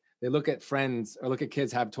like they look at friends or look at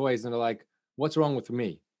kids have toys and they're like, what's wrong with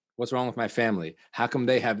me? What's wrong with my family? How come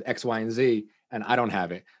they have X, Y, and Z and I don't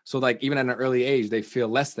have it? So like even at an early age, they feel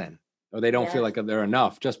less than, or they don't feel Yes. like they're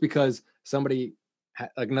enough just because somebody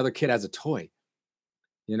like another kid has a toy.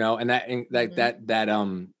 And Mhm.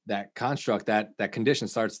 that construct, that condition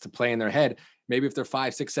starts to play in their head, maybe if they're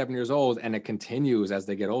 5, 6, 7 years old, and it continues as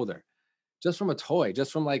they get older, just from a toy,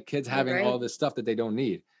 just from like kids You're having all right. this stuff that they don't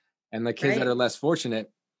need. And the kids that Right. are less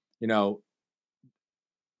fortunate, you know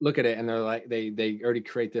look at it and they're like, they already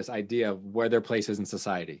create this idea of where their place is in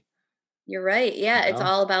society. You're right. You Yeah, it's know?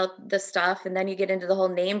 all about the stuff, and then you get into the whole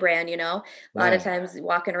name brand, you know? A lot of Yeah. times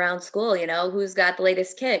walking around school, you know, who's got the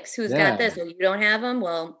latest kicks? Who's got Yeah. this? Well, you don't have them?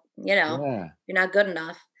 Well, you know, Yeah. you're not good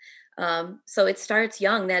enough. So it starts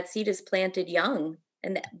young. That seed is planted young.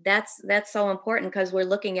 And that's so important because we're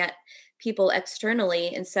looking at people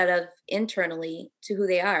externally instead of internally to who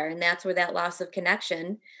they are. And that's where that loss of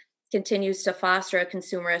connection continues to foster a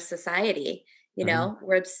consumerist society. You Hmm. know,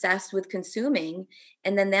 we're obsessed with consuming,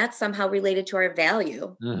 and then that's somehow related to our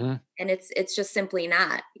value, Hmm. and it's just simply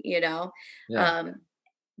not, you know. Yeah. um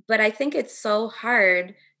but I think it's so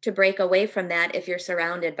hard to break away from that if you're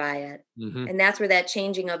surrounded by it, Hmm. and that's where that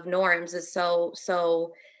changing of norms is so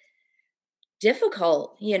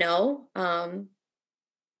difficult, you know.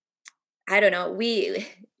 I don't know.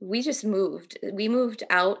 We just moved. We moved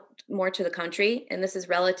out more to the country, and this is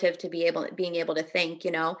relative to being able to think,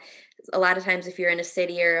 you know. A lot of times if you're in a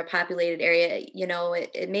city or a populated area, you know,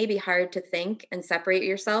 it may be hard to think and separate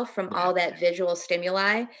yourself from Yeah. all that visual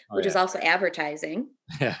stimuli, Oh which is yeah. also advertising,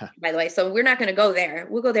 Yeah. by the way. So we're not going to go there.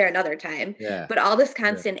 We'll go there another time. Yeah. But all this Yeah.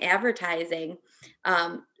 constant advertising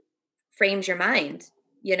um, frames your mind,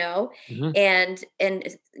 you know. Hmm. And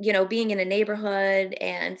you know, being in a neighborhood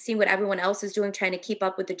and seeing what everyone else is doing, trying to keep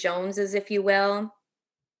up with the Joneses, if you will,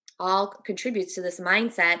 all contributes to this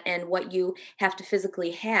mindset and what you have to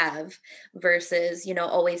physically have versus, you know,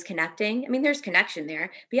 always connecting. I mean, there's connection there,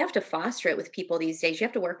 but you have to foster it with people these days. You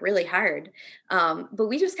have to work really hard. But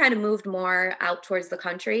we just kind of moved more out towards the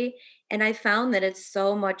country, and I found that it's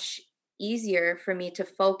so much easier for me to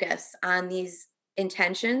focus on these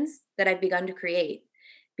intentions that I've begun to create,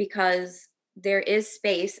 because there is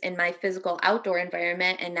space in my physical outdoor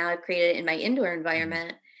environment, and now I've created it in my indoor Hmm.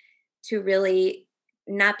 environment to really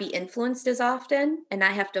not be influenced as often and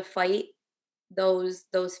not have to fight those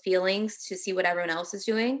feelings to see what everyone else is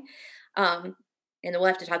doing. Um, and we'll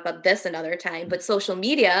have to talk about this another time, but social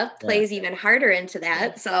media Yeah. plays even harder into Yeah.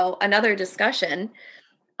 that. So another discussion.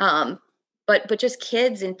 Um, but just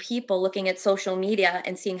kids and people looking at social media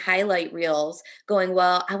and seeing highlight reels going,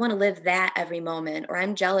 well, I want to live that every moment, or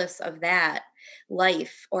I'm jealous of that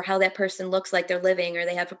life, or how that person looks like they're living, or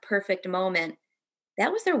they have a perfect moment.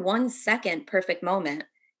 That was their 1 second perfect moment.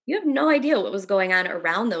 You have no idea what was going on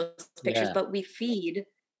around those pictures, Yeah. but we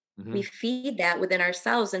Hmm. feed that within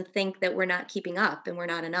ourselves and think that we're not keeping up and we're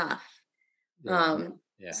not enough. Yeah. Um,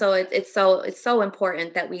 Yeah. so it's so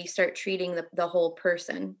important that we start treating the whole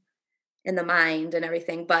person and the mind and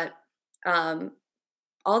everything. But um,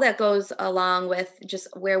 all that goes along with just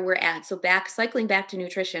where we're at. So cycling back to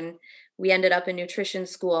nutrition, we ended up in nutrition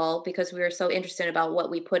school because we were so interested about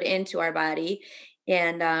what we put into our body.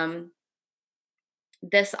 And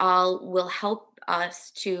this all will help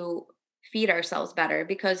us to feed ourselves better,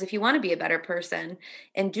 because if you want to be a better person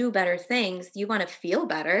and do better things, you want to feel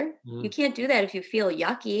better. You Mhm. can't do that if you feel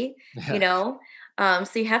yucky, you Yeah. know.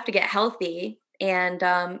 So you have to get healthy, and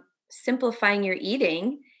simplifying your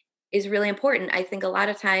eating is really important. I think a lot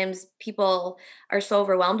of times people are so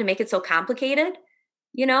overwhelmed to make it so complicated,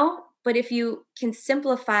 you know. But if you can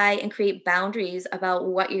simplify and create boundaries about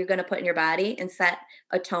what you're going to put in your body and set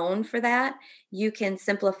a tone for that, you can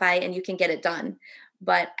simplify and you can get it done.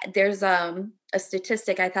 But there's a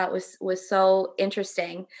statistic I thought was so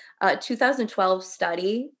interesting. A 2012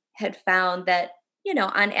 study had found that, you know,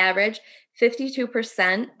 on average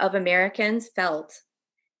 52% of Americans felt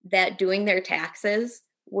that doing their taxes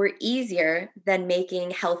were easier than making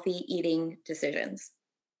healthy eating decisions.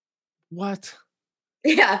 What?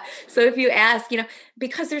 Yeah. So if you ask, you know,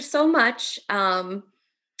 because there's so much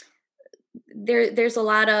there's a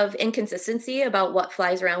lot of inconsistency about what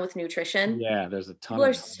flies around with nutrition. Yeah, there's a ton People of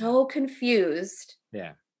are it. Yeah. so confused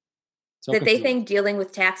Yeah. So that they confused. think dealing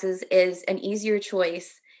with taxes is an easier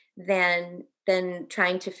choice than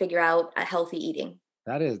trying to figure out a healthy eating.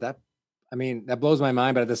 That I mean, that blows my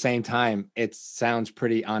mind, but at the same time, it sounds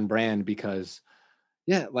pretty on brand because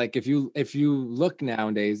yeah, like if you look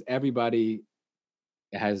nowadays, everybody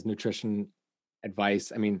has nutrition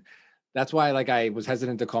advice. I mean, that's why like I was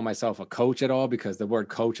hesitant to call myself a coach at all because the word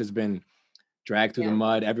coach has been dragged through the Yeah.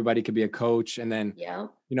 mud. Everybody could be a coach. And then, Yeah.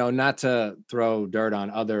 not to throw dirt on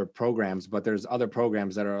other programs, but there's other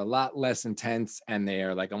programs that are a lot less intense and they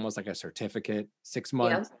are like almost like a certificate, six Yeah.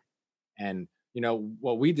 months. And,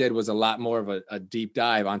 what we did was a lot more of a deep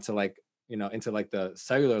dive onto like, into like the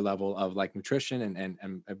cellular level of like nutrition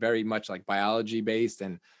and very much like biology based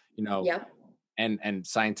and, you know, Yeah. and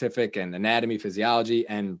scientific and anatomy, physiology.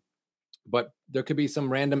 But there could be some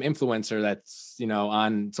random influencer that's,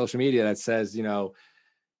 on social media that says,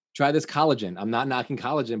 try this collagen. I'm not knocking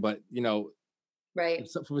collagen, but Right.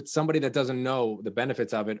 So with somebody that doesn't know the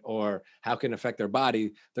benefits of it or how it can affect their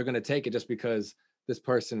body, they're going to take it just because this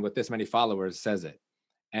person with this many followers says it.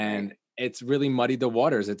 Right. And it's really muddied the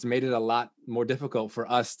waters. It's made it a lot more difficult for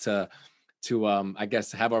us to I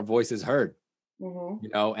guess have our voices heard, Hmm.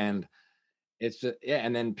 and it's just, yeah,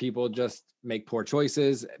 and then people just make poor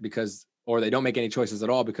choices because, or they don't make any choices at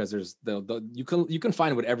all because there's you can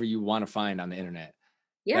find whatever you want to find on the internet that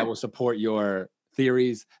Yeah. will support your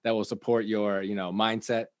theories, that will support your,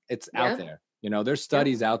 mindset. It's out Yep. there. There's Yep.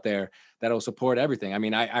 studies out there that'll support everything. I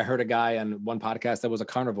mean, I heard a guy on one podcast that was a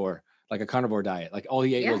carnivore, like a carnivore diet. Like all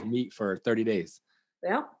he ate was Yeah. meat for 30 days.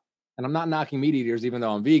 Yep. And I'm not knocking meat eaters, even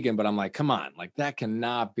though I'm vegan, but I'm like, come on, like that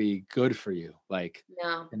cannot be good for you. Like,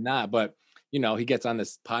 No. cannot. But he gets on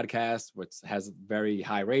this podcast, which has very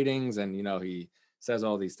high ratings, and he says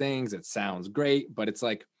all these things. It sounds great, but it's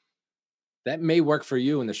like that may work for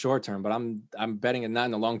you in the short term, but I'm betting it not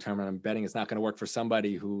in the long term, and I'm betting it's not going to work for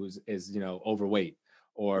somebody who's is overweight,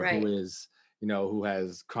 or who Right. is who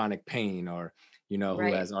has chronic pain, or who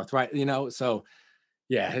Right. has arthritis. So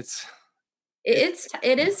yeah, it's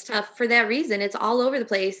It is tough for that reason. It's all over the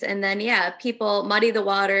place, and then yeah, people muddy the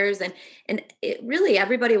waters, and it really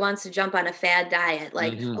everybody wants to jump on a fad diet.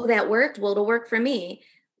 Like, Mhm. oh, that worked. Well, it'll work for me.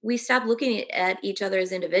 We stop looking at each other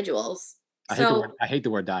as individuals. So, I hate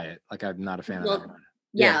the word diet. Like, I'm not a fan of that word. well,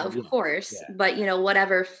 Yeah, yeah, of yeah, course, yeah, but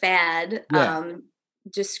whatever fad yeah.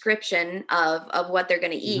 description of what they're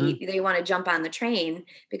going to Mhm. eat, they want to jump on the train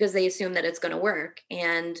because they assume that it's going to work.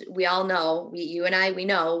 And we all know, you and I, we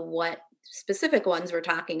know what specific ones we're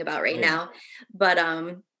talking about Oh right yeah. now, but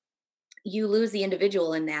you lose the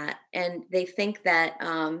individual in that, and they think that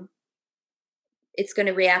it's going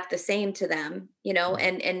to react the same to them, Yeah.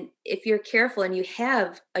 and if you're careful and you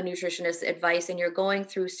have a nutritionist advice and you're going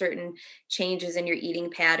through certain changes in your eating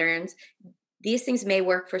patterns, these things may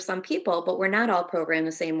work for some people, but we're not all programmed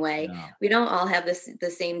the same way. No. We don't all have the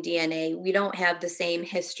same DNA. We don't have the same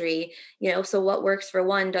history, so what works for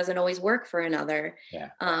one doesn't always work for another.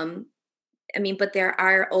 Yeah. um I mean, but there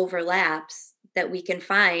are overlaps that we can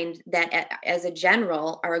find that as a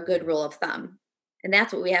general are a good Mhm. rule of thumb. And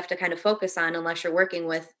that's what we have to kind of focus on unless you're working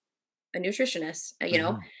with a nutritionist,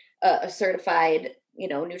 Mhm. a certified,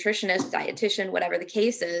 nutritionist, dietitian, whatever the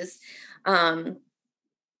case is. Um,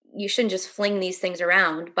 you shouldn't just fling these things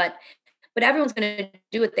around, but everyone's going to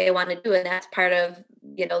do what they want to do, and that's part of,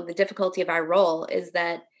 the difficulty of our role is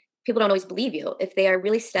that people don't always believe you. If they are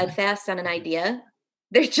really steadfast on an idea,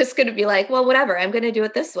 they're just going to be like, well, whatever, I'm going to do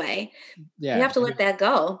it this way. You Yeah. have to let that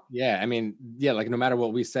go. I mean, yeah, like no matter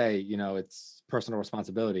what we say, it's personal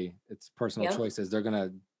responsibility. It's personal Yep. choices. They're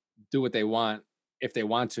gonna do what they want if they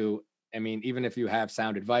want to. I mean, even if you have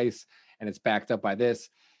sound advice and it's backed up by this,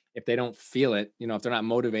 if they don't feel it, if they're not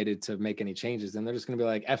motivated to make any changes, then they're just gonna be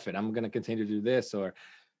like, F it, I'm gonna continue to do this, or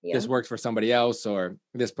this Yep. works for somebody else, or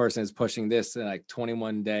this person is pushing this like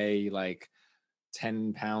 21 day, like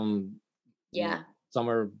 10-pound Yeah.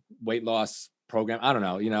 summer weight loss program. I don't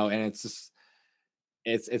know, and it's just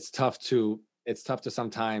it's tough to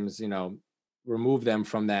sometimes remove them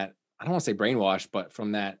from that. I don't want to say brainwash, but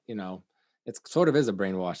from that, it's sort of is a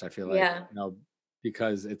brainwash, I feel like, Yeah.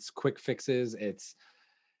 because it's quick fixes.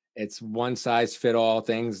 It's one size fit all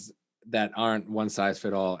things that aren't one size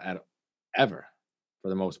fit all at ever, for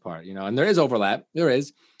the most part, and there is overlap. There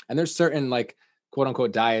is. And there's certain, like, quote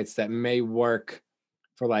unquote diets that may work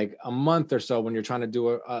for like a month or so when you're trying to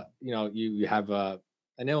do you have an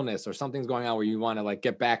illness or something's going on where you want to like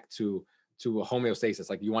get back to a homeostasis,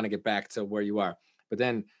 like you want to get back to where you are, but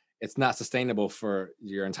then it's not sustainable for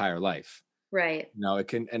your entire life. Right. It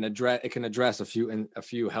can address a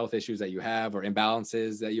few health issues that you have, or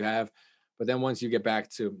imbalances that you have, but then once you get back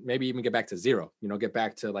to, maybe even get back to zero, get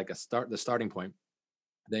back to like the starting point,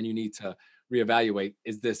 then you need to reevaluate,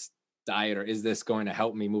 is this diet or is this going to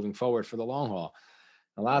help me moving forward for the long haul?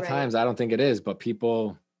 A lot of Right. times I don't think it is, but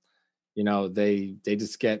people, they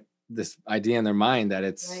just get this idea in their mind that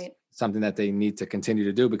it's Right. something that they need to continue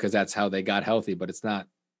to do because that's how they got healthy, but it's not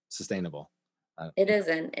sustainable. It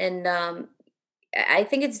isn't. And I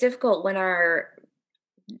think it's difficult when our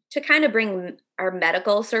to kind of bring our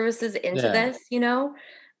medical services into Yeah. this,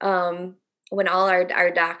 um, when all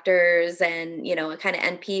our doctors and, kind of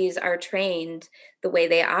NPs are trained the way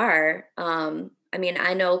they are. I mean,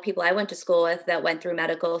 I know people I went to school with that went through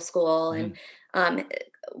medical school, and Mhm. um,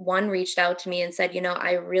 one reached out to me and said,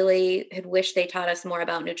 I really had wished they taught us more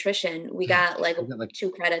about nutrition. We Yeah. got like They get like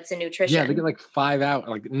 2 credits in yeah, they get nutrition. like 5 hours,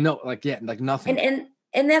 like no, like yeah, like And nothing. and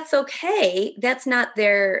and that's okay. That's not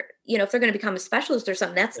their, if they're going to become a specialist or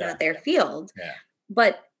something, that's Yeah. not their field. Yeah.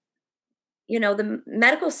 But, the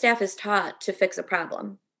medical staff is taught to fix a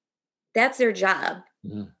problem. That's their job.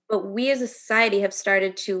 Mhm. But we as a society have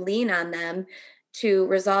started to lean on them to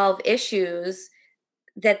resolve issues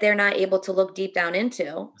that they're not able to look deep down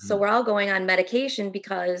into. So Mhm. we're all going on medication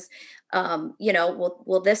because,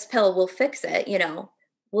 well, this pill will fix it.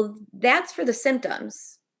 Well, that's for the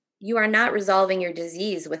symptoms. You are not resolving your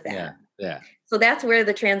disease with Yeah. that. Yeah. So that's where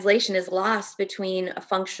the translation is lost between a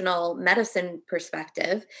functional medicine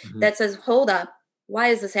perspective Mhm. that says, "Hold up, why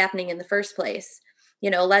is this happening in the first place?"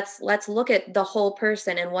 Let's look at the whole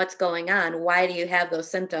person and what's going on. Why do you have those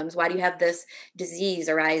symptoms? Why do you have this disease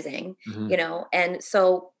arising? Mhm. And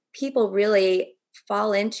so people really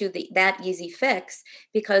fall into that easy fix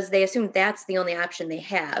because they assume that's the only option they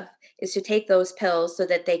have is to take those pills so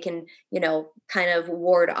that they can kind of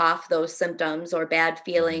ward off those symptoms or bad Mhm.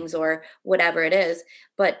 feelings or whatever it is.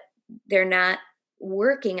 But they're not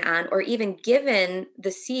working on or even given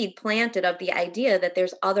the seed planted of the idea that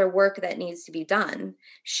there's other work that needs to be done,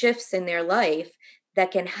 shifts in their life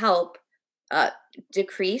that can help uh,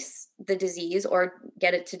 decrease the disease or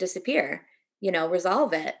get it to disappear,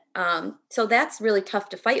 resolve it. So that's really tough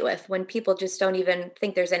to fight with when people just don't even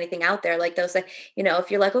think there's anything out there. Like they'll say,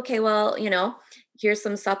 if you're like, okay, well, here's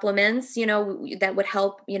some supplements, that would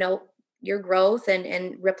help, your growth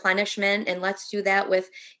and replenishment. And let's do that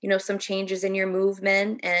with, some changes in your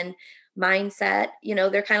movement and mindset.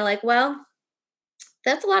 They're kind of like, well,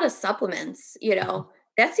 that's a lot of supplements,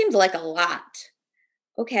 that seems like a lot.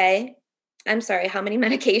 Okay. I'm sorry, how many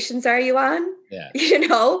medications are you on? Yeah.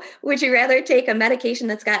 Would you rather take a medication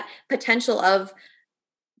that's got potential of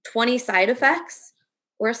 20 side Yeah. effects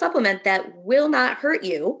or a supplement that will not hurt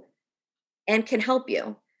you and can help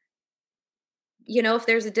you? If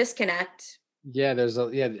there's a disconnect, Yeah, you there's fix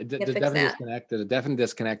definitely that. disconnect. There's a definite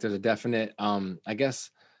disconnect. There's a definite, I guess,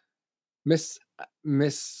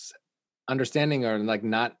 misunderstanding or like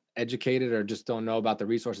not educated or just don't know about the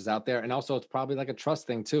resources out there. And also, it's probably like a trust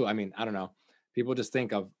thing too. I mean, I don't know. People just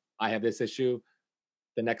think of, I have this issue.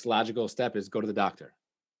 The next logical step is go to the doctor.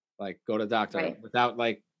 Like, go to the doctor Right. without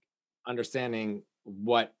like understanding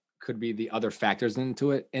what could be the other factors in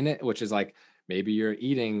it, which is like maybe your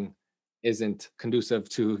eating isn't conducive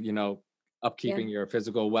to, Yeah. upkeeping your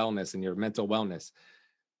physical wellness and your mental wellness.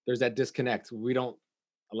 There's that disconnect. We don't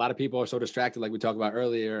A lot of people are so distracted, like we talked about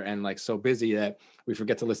earlier, and like so busy that we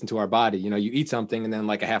forget to listen to our body. You eat something and then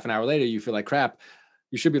like a half an hour later you feel like crap.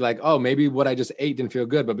 You should be like, oh, maybe what I just ate didn't feel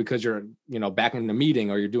good, but because you're, back in the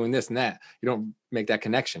meeting or you're doing this and that, you don't make that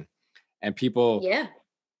connection. And people Yeah.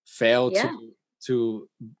 fail Yeah. to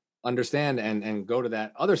understand and go to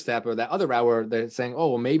that other step or that other route where they're saying, oh,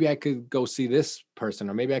 well, maybe I could go see this person,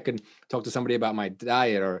 or maybe I could talk to somebody about my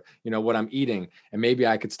diet, or what I'm eating, and maybe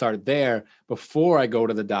I could start there before I go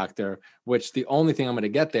to the doctor, which the only thing I'm going to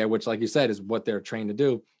get there, which like you said is what they're trained to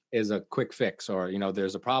do, is a quick fix, or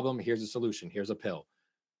there's a problem, here's a solution, here's a pill.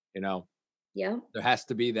 you know Yeah. there has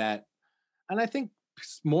to be that. And I think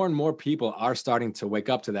more and more people are starting to wake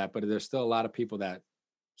up to that, but there's still a lot of people that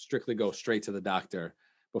strictly go straight to the doctor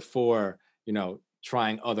before,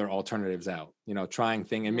 trying other alternatives out, trying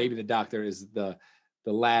thing. And Yeah. maybe the doctor is the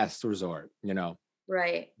last resort,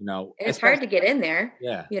 Right. And it's hard especially. to get in there,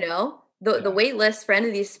 Yeah. The Yeah. wait list for any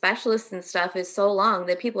of these specialists and stuff is so long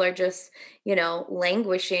that people are just,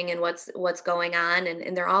 languishing in what's going on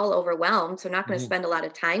and they're all overwhelmed. So not going to Hmm. spend a lot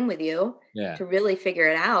of time with you Yeah. to really figure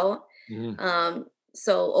it out. Hmm.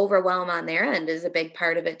 So overwhelm on their end is a big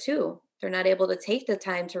part of it too. They're not able to take the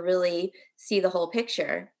time to really see the whole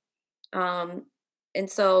picture. Um, and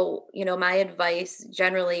so, my advice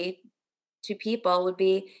generally to people would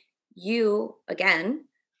be you again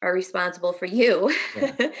are responsible for you.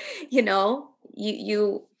 Yeah.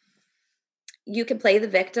 You can play the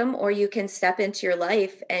victim or you can step into your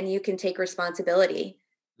life and you can take responsibility.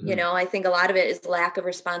 Hmm. I think a lot of it is lack of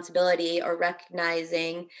responsibility or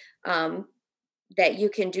recognizing um, that you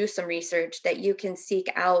can do some research, that you can seek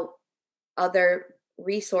out other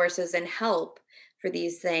resources and help for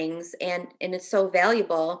these things, and it's so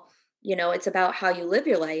valuable. It's about how you live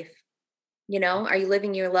your life. Are you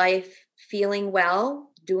living your life feeling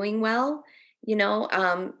well, doing well?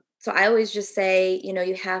 So I always just say,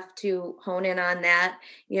 you have to hone in on that,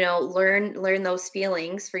 learn those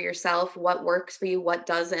feelings for yourself, what works for you, what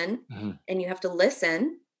doesn't, Hmm. and you have to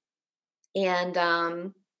listen.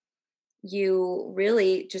 And you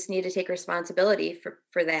really just need to take responsibility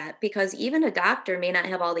for that, because even a doctor may not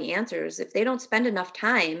have all the answers. If they don't spend enough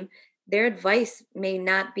time, their advice may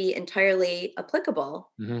not be entirely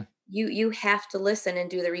applicable. Hmm. You have to listen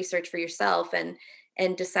and do the research for yourself and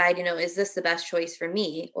decide, is this the best choice for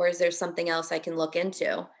me, or is there something else I can look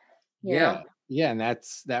into, you Yeah. know Yeah. And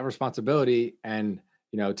that's that responsibility, and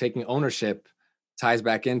taking ownership ties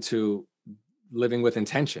back into living with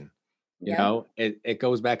intention. You Yep. know, it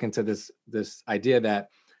goes back into this idea that,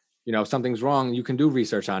 you know, if something's wrong, you can do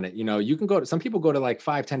research on it. You know, you can go to, some people go to like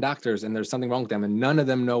 5, 10 doctors and there's something wrong with them and none of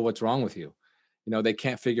them know what's wrong with you. You know, they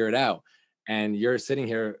can't figure it out. And you're sitting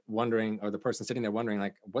here wondering, or the person sitting there wondering,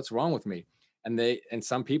 like, what's wrong with me? And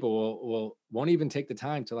some people won't even take the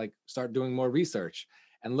time to like start doing more research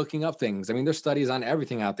and looking up things. I mean, there's studies on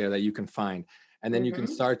everything out there that you can find. And then you can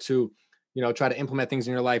Hmm. start to, you know, try to implement things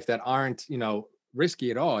in your life that aren't, you know,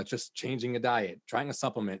 risky at all. It's just changing a diet, trying a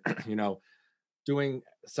supplement, you know, doing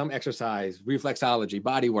some exercise, reflexology,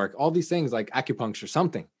 body work, all these things like acupuncture,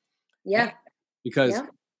 something. Eh, Yeah. because Yeah.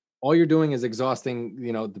 all you're doing is exhausting,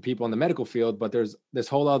 you know, the people in the medical field, but there's this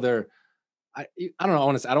whole other, I don't know,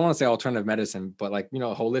 I don't want to say alternative medicine, but like, you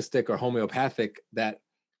know, holistic or homeopathic that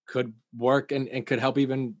could work and could help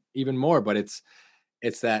even more. But it's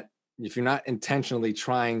that if you're not intentionally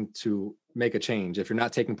trying to make a change, if you're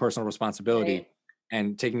not taking personal responsibility Right.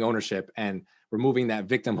 and taking ownership and removing that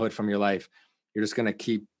victimhood from your life, you're just going to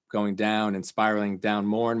keep going down and spiraling down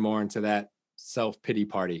more and more into that self-pity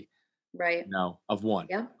party, Right. you know, of one,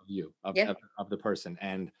 Yeah. of you, Yeah. of the person.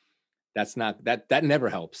 And that's not, that never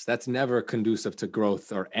helps. That's never conducive to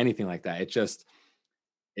growth or anything like that. It just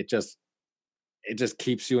it just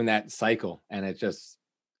keeps you in that cycle and it just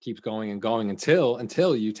keeps going and going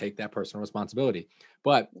until you take that personal responsibility.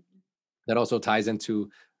 But that also ties into,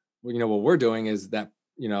 well, you know, what we're doing is that,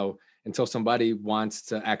 you know, until somebody wants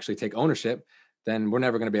to actually take ownership, then we're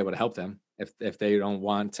never going to be able to help them if they don't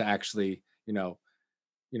want to actually, you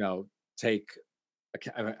know, take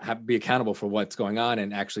be accountable for what's going on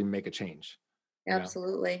and actually make a change, you know.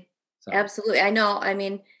 Absolutely. So Absolutely. I know. I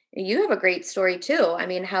mean, you have a great story too. I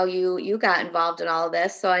mean, how you got involved in all of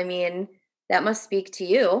this. So I mean, that must speak to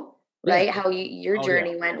you, yeah. right? How your Oh yeah.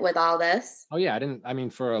 journey went with all this. Oh yeah, I mean,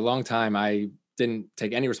 for a long time, I didn't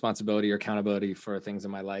take any responsibility or accountability for things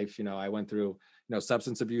in my life. You know, I went through, you know,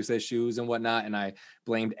 substance abuse issues and whatnot, and I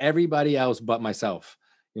blamed everybody else but myself.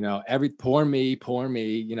 You know, every poor me,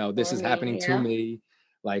 you know, this For is me, happening to yeah. me.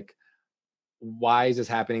 Like, why is this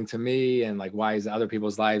happening to me? And like, why is other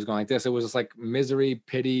people's lives going like this? It was just like misery,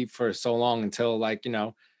 pity for so long until like, you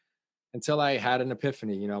know, until I had an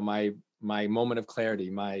epiphany, you know, my moment of clarity,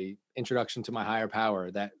 my introduction to my higher power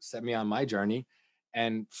that set me on my journey.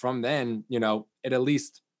 And from then, you know, it at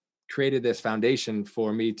least created this foundation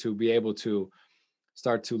for me to be able to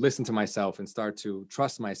start to listen to myself and start to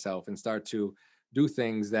trust myself and start to do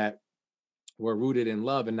things that were rooted in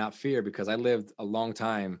love and not fear, because I lived a long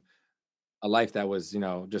time a life that was, you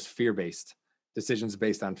know, just fear based, decisions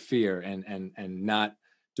based on fear and not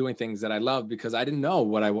doing things that I loved because I didn't know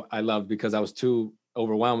what I loved, because I was too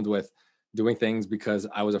overwhelmed with doing things because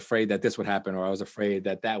I was afraid that this would happen or I was afraid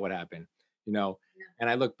that that would happen, you know. And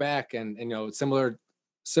I look back and you know,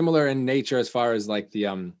 similar in nature as far as like the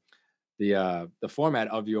format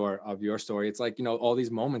of your story. It's like, you know, all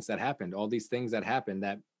these moments that happened, all these things that happened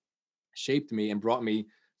that shaped me and brought me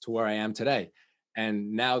to where I am today.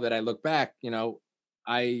 And now that I look back, you know,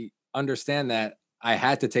 I understand that I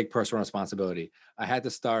had to take personal responsibility. I had to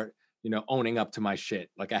start, you know, owning up to my shit.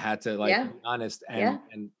 Like I had to like Yeah. be honest Yeah.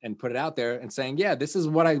 and put it out there and saying, yeah, this is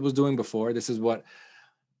what I was doing before. This is what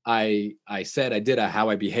I said I did, how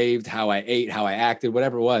I behaved, how I ate, how I acted,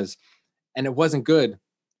 whatever it was. And it wasn't good,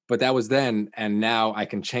 but that was then. And now I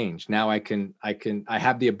can change. Now I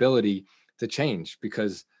have the ability to change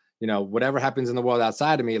because, you know, whatever happens in the world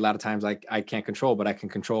outside of me, a lot of times I can't control, but I can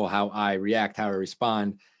control how I react, how I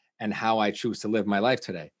respond, and how I choose to live my life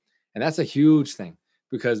today. And that's a huge thing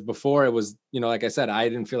because before it was, you know, like I said, I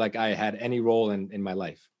didn't feel like I had any role in my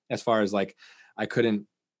life as far as like I couldn't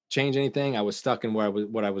change anything. I was stuck in where I was,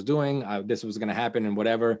 what I was doing. This was going to happen and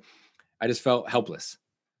whatever. I just felt helpless.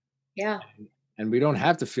 Yeah. And we don't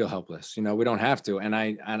have to feel helpless, you know, we don't have to. And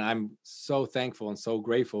I'm so thankful and so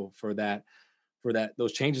grateful for that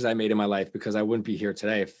those changes I made in my life, because I wouldn't be here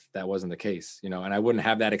today if that wasn't the case, you know, and I wouldn't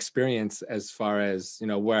have that experience as far as, you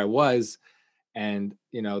know, where I was and,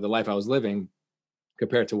 you know, the life I was living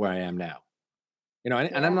compared to where I am now. You know,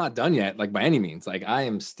 and I'm Yeah. not done yet, like by any means. Like I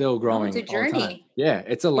am still No, it's growing a all the time. journey. Yeah,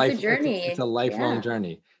 It's a it's a journey. lifelong Yeah.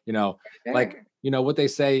 journey. You know, For like, sure. you know what they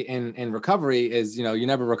say in recovery is, you know, you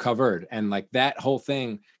never recovered, and like that whole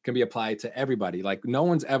thing can be applied to everybody. Like no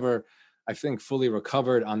one's ever, I think, fully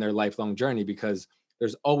recovered on their lifelong journey, because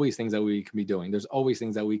there's always things that we can be doing. There's always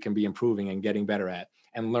things that we can be improving and getting better at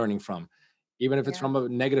and learning from, even if it's Yeah. from a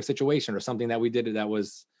negative situation or something that we did that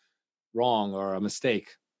was wrong or a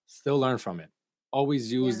mistake. Still learn from it.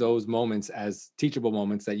 Always use Yeah. those moments as teachable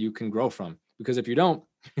moments that you can grow from. Because if you don't,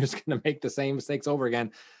 you're just going to make the same mistakes over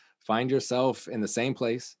again. Find yourself in the same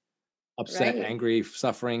place, upset, Right. angry,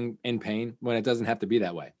 suffering, in pain, when it doesn't have to be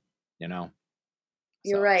that way, you know? So,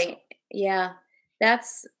 You're right. Yeah.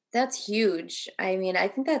 That's that's huge. I mean, I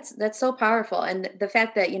think that's so powerful. And the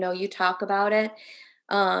fact that, you talk about it,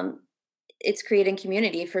 um, it's creating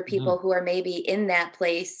community for mhm, people who are maybe in that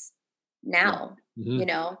place yeah. now, you Mhm,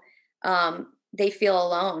 know. They feel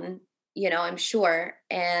alone, I'm sure.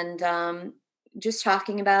 And just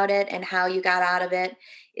talking about it and how you got out of it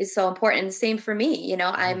is so important. And same for me,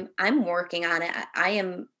 mhm, I'm working on it. I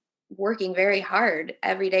am working very hard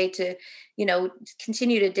every day to,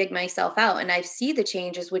 continue to dig myself out. And I see the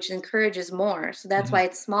changes, which encourages more. So that's mhm. why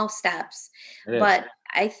it's small steps. It is. But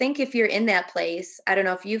I think if you're in that place, I don't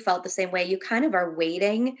know if you felt the same way, you kind of are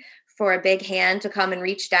waiting for a big hand to come and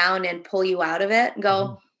reach down and pull you out of it and Mhm.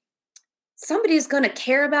 go, somebody's going to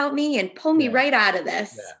care about me and pull me Yeah, right out of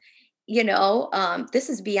this. yeah. This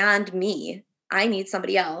is beyond me. I need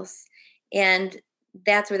somebody else. And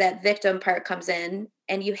that's where that victim part comes in.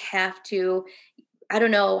 And you have to, I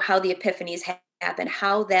don't know how the epiphanies happen,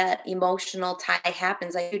 how that emotional tie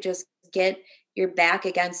happens. Like you just get your back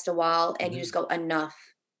against a wall and you Mhm, just go, enough,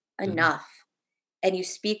 mhm. enough. And you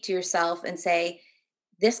speak to yourself and say,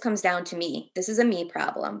 this comes down to me. This is a me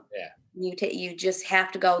problem. Yeah. You just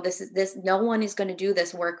have to go, this no one is going to do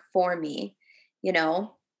this work for me, you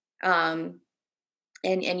know. Um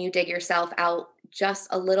and you dig yourself out just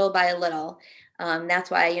a little by a little. That's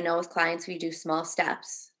why, with clients we do small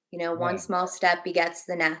steps. One Yeah, small step begets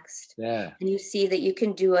the next. yeah. And you see that you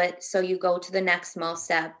can do it, so you go to the next small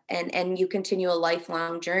step, and you continue a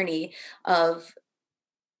lifelong journey of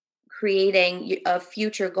creating a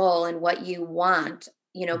future goal and what you want,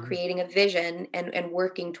 Mhm. creating a vision and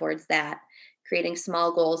working towards that, creating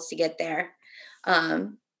small goals to get there.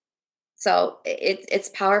 Um, so it's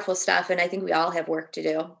powerful stuff. And I think we all have work to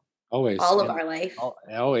do Always, all of and our life,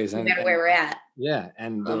 always, no matter where we're at. yeah,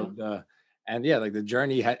 and Um, yeah, like the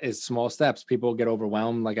journey is small steps. People get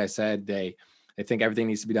overwhelmed. Like I said, they think everything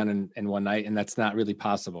needs to be done in one night, and that's not really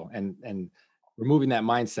possible. And removing that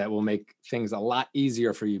mindset will make things a lot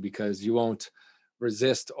easier for you because you won't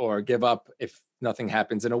resist or give up if nothing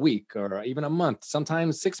happens in a week or even a month.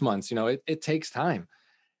 Sometimes 6 months. It takes time,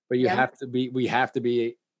 but you yeah, have to be. We have to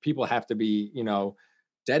be. People have to be.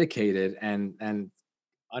 Dedicated and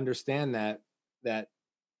understand that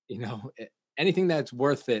anything that's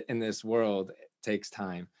worth it in this world takes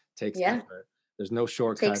time, takes yeah. effort. There's no It takes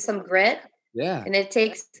shortcuts. some grit. Yeah. And it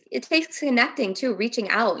takes connecting too, reaching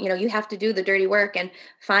out. You have to do the dirty work and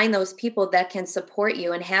find those people that can support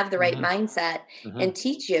you and have the right Mhm, mindset mhm. and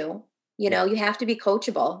teach you. Yeah, You have to be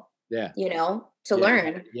coachable, yeah, to yeah,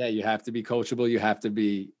 learn. you have to be coachable, you have to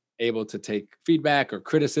be able to take feedback or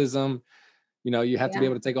criticism. You have to be Yeah.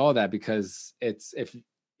 able to take all that because it's if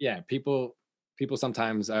yeah, people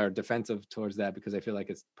sometimes are defensive towards that because they feel like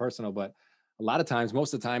it's personal, but a lot of times,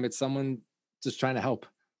 most of the time, it's someone just trying to help.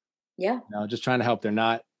 Yeah. Just trying to help. They're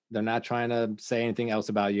not trying to say anything else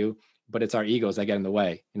about you, but it's our egos that get in the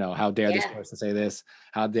way. How dare this Yeah. person say this?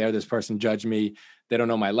 How dare this person judge me? They don't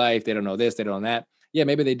know my life. They don't know this. They don't know that. Yeah,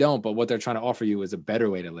 maybe they don't, but what they're trying to offer you is a better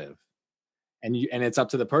way to live. And it's up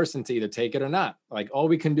to the person to either take it or not. Like all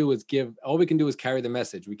we can do is carry the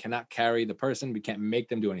message. We cannot carry the person. We can't make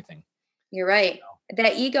them do anything. You're right.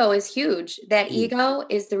 That ego is huge. That Huge. ego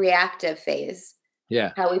is the reactive phase.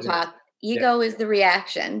 Yeah, How we it is. talk. Yeah, Ego is the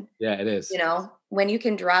reaction. yeah, it is. When you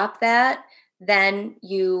can drop that, then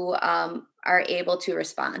you are able to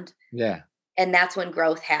respond. Yeah, And that's when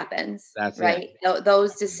growth happens, yeah. right?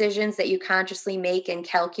 Those decisions that you consciously make and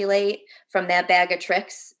calculate from that bag of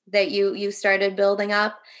tricks that you started building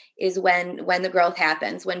up is when the growth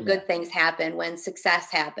happens, when Yeah. good things happen, when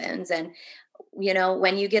success happens. And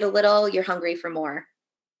when you get a little, you're hungry for more.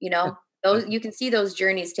 you Yeah. know those, you can see those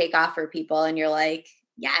journeys take off for people and you're like,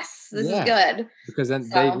 yes, this is Yeah. good. Because then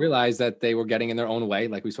they So realized that they were getting in their own way,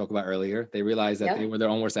 like we spoke about earlier. They realized that they yep. were their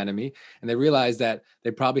own worst enemy. And they realized that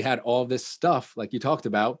they probably had all this stuff, like you talked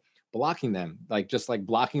about, blocking them, like just like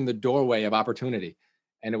blocking the doorway of opportunity.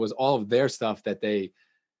 And it was all of their stuff that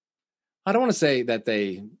I don't want to say that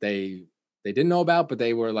they didn't know about, but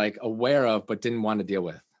they were like aware of, but didn't want to deal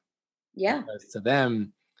with. Yeah. Because to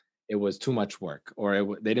them, it was too much work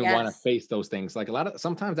or they didn't want to Yes. face those things. Like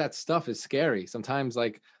sometimes that stuff is scary. Sometimes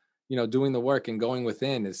like, doing the work and going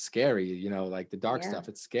within is scary, like the dark Yeah. stuff,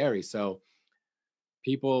 it's scary. So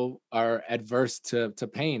people are adverse to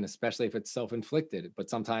pain, especially if it's self-inflicted. But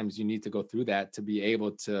sometimes you need to go through that to be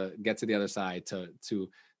able to get to the other side, to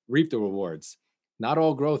reap the rewards. Not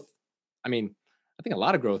all growth, I mean, I think a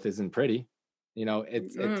lot of growth isn't pretty.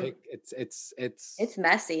 It's it Mm-mm. take it's It's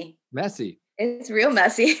messy. messy. It's real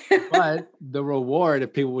messy. But the reward,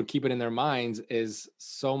 if people would keep it in their minds, is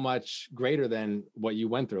so much greater than what you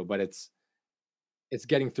went through. But it's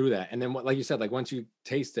getting through that. And then what, like you said, like once you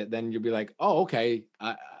taste it, then you'll be like, oh, okay,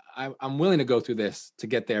 I'm willing to go through this to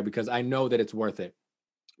get there because I know that it's worth it.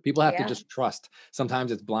 People have to Yeah. just trust.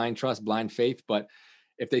 Sometimes it's blind trust, blind faith, but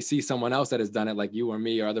if they see someone else that has done it, like you or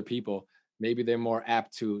me or other people, maybe they're more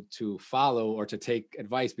apt to follow or to take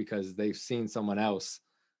advice because they've seen someone else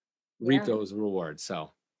reap Yeah. those rewards.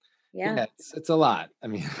 So Yeah. yeah, it's a lot. I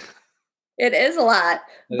mean, It is a lot,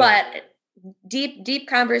 it is. but deep, deep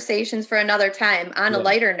conversations for another time. On a Yeah.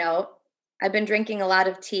 lighter note, I've been drinking a lot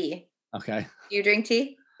of tea. Okay. Do you drink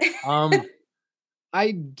tea? Um,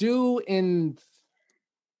 I do in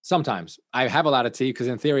sometimes. I have a lot of tea because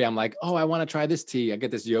in theory, I'm like, oh, I want to try this tea. I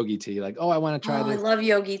get this yogi tea, like, oh, I want to try Oh, I this love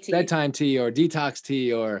yogi tea. bedtime tea or detox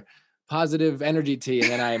tea or positive energy tea.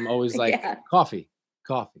 And then I'm always like, Yeah. coffee,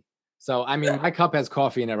 coffee. So, I mean, my cup has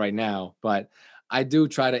coffee in it right now, but I do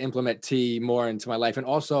try to implement tea more into my life and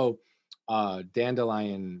also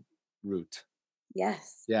dandelion root.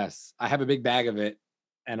 Yes. Yes, I have a big bag of it,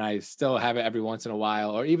 and I still have it every once in a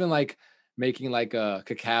while, or even like making like a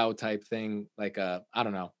cacao type thing, like a I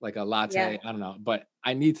don't know, like a Yeah. latte. I don't know, but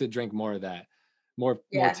I need to drink more of that, more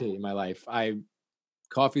Yeah. tea in my life.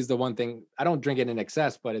 Coffee is the one thing I don't drink it in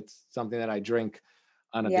excess, but it's something that I drink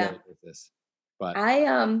on a Yeah. daily basis. But I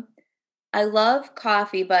um I love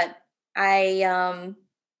coffee, but I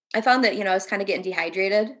found that, I was kind of getting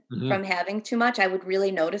dehydrated mhm, from having too much. I would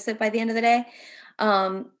really notice it by the end of the day.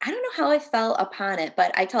 I don't know how I fell upon it,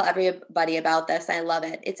 but I tell everybody about this. I love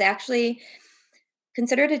it. It's actually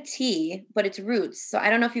considered a tea, but it's roots. So I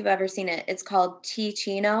don't know if you've ever seen it. It's called tea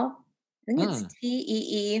chino. I think it's mm,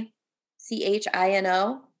 TeeChino.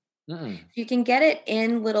 mm, You can get it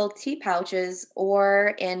in little tea pouches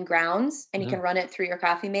or in grounds, and you can mhm, run it through your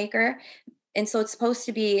coffee maker. And so it's supposed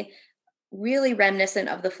to be really reminiscent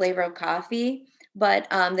of the flavor of coffee, but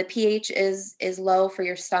the pH is low for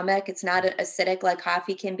your stomach. It's not acidic like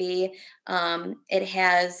coffee can be. It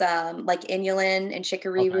has like inulin and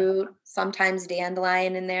chicory okay, root, sometimes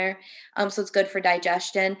dandelion in there. So it's good for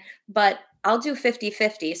digestion. But I'll do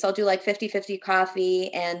 50-50. So I'll do like 50-50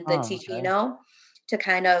 coffee and the oh, okay, Ticino to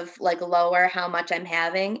kind of like lower how much I'm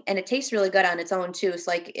having. And it tastes really good on its own too. So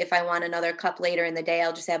like if I want another cup later in the day,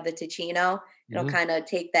 I'll just have the Ticino. It'll mhm, kind of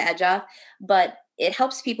take the edge off, but it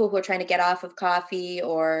helps people who are trying to get off of coffee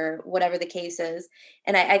or whatever the case is.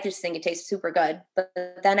 And I just think it tastes super good. But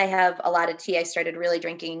then I have a lot of tea. I started really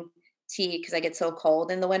drinking tea because I get so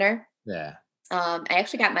cold in the winter. yeah, I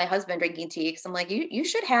actually got my husband drinking tea because I'm like, you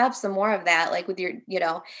should have some more of that, like with your,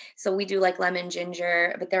 So we do like lemon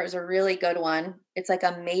ginger, but there was a really good one. It's like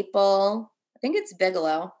a maple, I think it's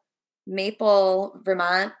Bigelow, maple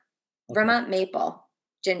okay. Vermont maple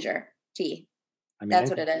ginger tea. I mean, That's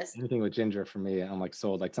what it is. anything with ginger for me, I'm like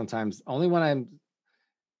sold. Like sometimes only when I'm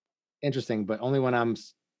interesting, but only when I'm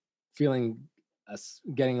feeling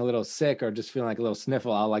getting a little sick or just feeling like a little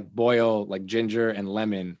sniffle, I'll like boil like ginger and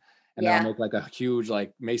lemon, and then I'll Yeah. make like a huge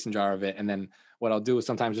like mason jar of it. And then what I'll do is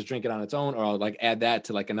sometimes just drink it on its own, or I'll like add that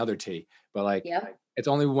to like another tea. But like Yep. it's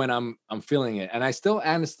only when I'm feeling it. And I still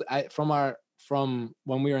honestly, from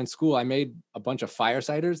when we were in school, I made a bunch of fire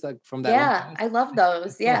ciders like from that one Yeah, class. I love I those.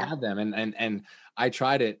 still Yeah. have them, and I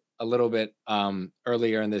tried it a little bit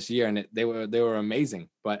earlier in this year, and they were amazing.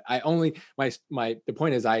 But I only my the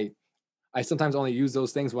point is I sometimes only use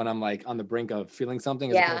those things when I'm like on the brink of feeling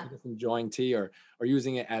something, as opposed Yeah. to just enjoying tea or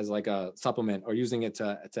using it as like a supplement or using it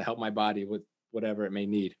to help my body with whatever it may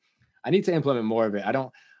need. I need to implement more of it. I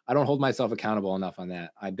don't hold myself accountable enough on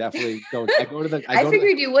that. I definitely go. I I go to the.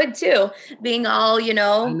 figured you would too, being all, I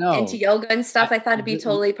into know. yoga and I, stuff. I thought it'd be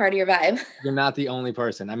totally part of your vibe. you're not the only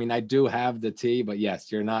person. I mean, I do have the tea, but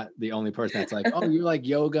yes, you're not the only person that's like, oh, you like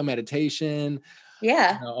yoga, meditation,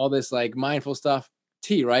 Yeah. all this like mindful stuff.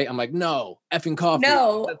 Tea, right? I'm like, no, effing coffee.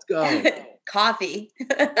 No. Let's go. Coffee.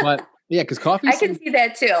 But yeah, because I can see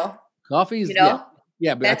that too, coffee's you yeah, know?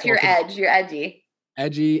 yeah, but that's That's your also edge. You're edgy.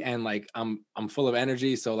 edgy and like I'm full of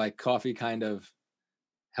energy, so like coffee kind of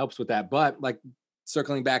helps with that. But like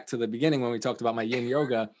circling back to the beginning when we talked about my yin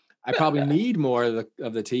yoga, I probably need more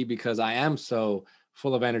of the tea because I am so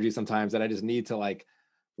full of energy sometimes that I just need to like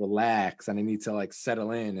relax and I need to like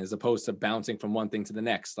settle in as opposed to bouncing from one thing to the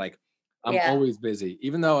next. Like I'm Yeah. always busy,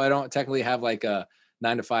 even though I don't technically have like a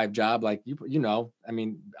 9 to 5 job. Like I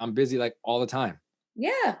mean, I'm busy like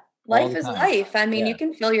Yeah. all Life the is time. life. I mean, Yeah, you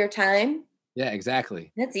can fill your time. yeah,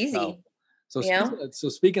 exactly. That's So, easy, so you know?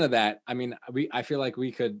 speaking of that, I mean, I feel like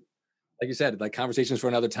we could, like you said, like conversations for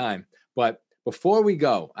another time. But before we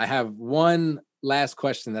go, I have one last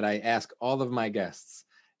question that I ask all of my guests,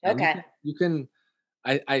 And Okay.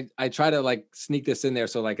 I try to like sneak this in there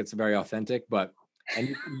so like it's very authentic, but and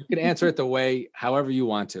you can answer it the way however you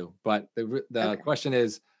want to. But the Okay. question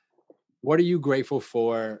is, what are you grateful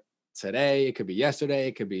for today? It could be yesterday,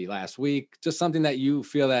 it could be last week, just something that you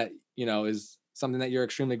feel that, is something that you're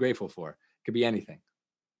extremely grateful for. It could be anything.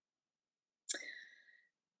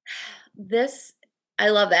 This I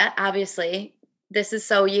love that, obviously. This is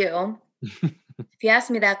so you. If you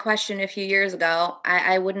asked me that question a few years ago,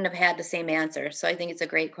 I wouldn't have had the same answer. So I think it's a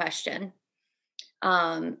great question.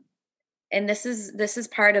 Um, and this is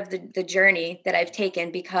part of the journey that I've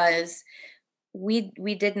taken because we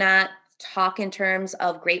did not talk in terms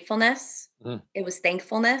of gratefulness. Mhm, It was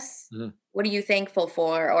thankfulness. mhm, What are you thankful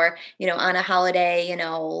for? Or, on a holiday,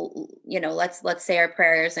 let's say our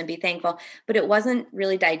prayers and be thankful. But it wasn't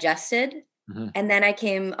really digested. mhm, And then I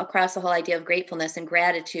came across the whole idea of gratefulness and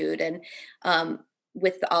gratitude and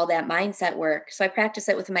with all that mindset work. So I practice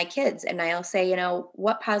it with my kids and I'll say,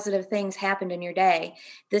 what positive things happened in your day?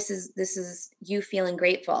 This is you feeling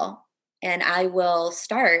grateful. And I will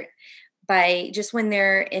start by just when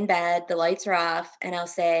they're in bed, the lights are off, and I'll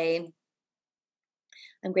say,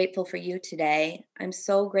 I'm grateful for you today. I'm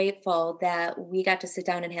so grateful that we got to sit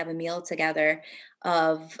down and have a meal together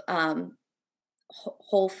of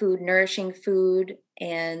whole food, nourishing food.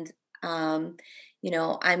 And,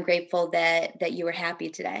 I'm grateful that you were happy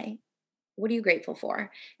today. What are you grateful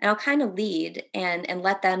for? And I'll kind of lead and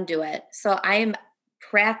let them do it. So I'm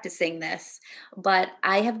practicing this, but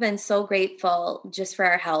I have been so grateful just for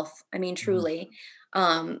our health. I mean, mhm, truly.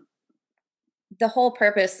 Um, the whole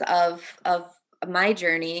purpose of my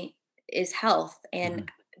journey is health, and mhm,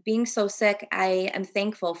 being so sick, I am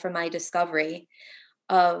thankful for my discovery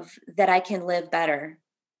of that I can live better,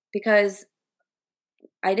 because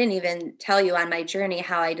I didn't even tell you on my journey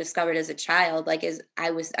how I discovered as a child, like, is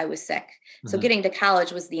I was sick. So mhm, getting to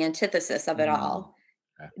college was the antithesis of it mm, all.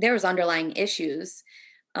 okay, There was underlying issues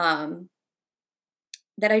um,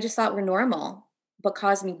 that I just thought were normal, but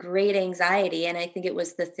caused me great anxiety. And I think it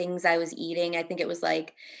was the things I was eating. I think it was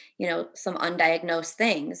like, some undiagnosed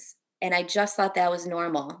things. And I just thought that was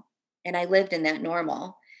normal. And I lived in that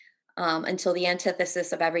normal until the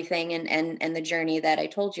antithesis of everything and the journey that I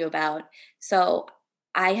told you about. So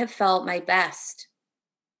I have felt my best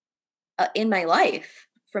in my life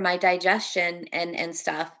for my digestion and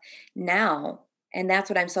stuff now. And that's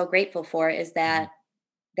what I'm so grateful for, is mhm,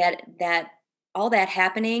 that all that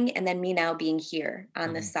happening and then me now being here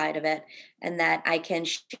on this mhm, side of it, and that I can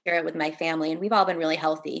share it with my family. And we've all been really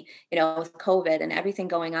healthy, with COVID and everything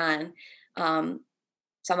going on. Um,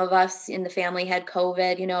 some of us in the family had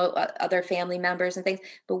COVID, other family members and things,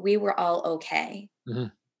 but we were all okay.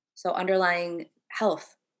 mhm, So underlying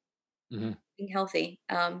health, mhm. being healthy,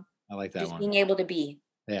 I like that just one. being able to be.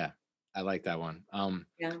 Yeah, I like that one.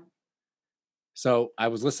 Yeah. So I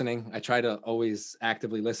was listening. I try to always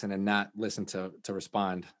actively listen and not listen to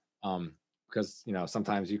respond. Because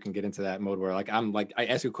sometimes you can get into that mode where like I'm like I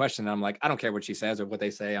ask you a question and I'm like I don't care what she says or what they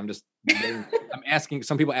say. I'm just waiting. I'm asking.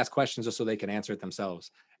 Some people ask questions just so they can answer it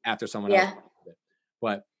themselves after someone else. Yeah. Answered it.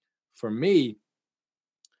 But for me,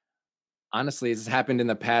 honestly, this has happened in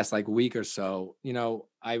the past like week or so.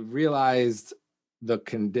 I realized the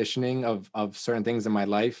conditioning of certain things in my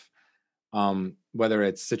life, whether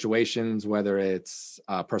it's situations, whether it's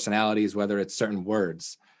personalities, whether it's certain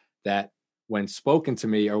words that when spoken to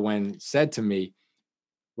me or when said to me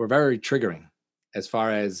were very triggering as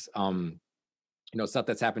far as stuff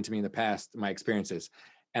that's happened to me in the past, my experiences.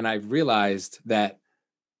 And I've realized that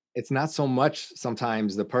it's not so much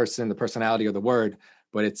sometimes the person, the personality or the word,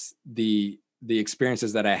 but it's the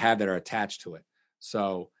experiences that I have that are attached to it.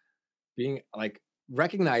 So being like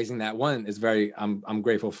recognizing that one is very I'm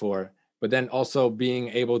grateful for, but then also being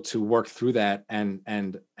able to work through that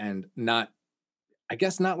and not, I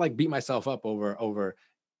guess, not like beat myself up over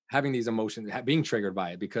having these emotions, being triggered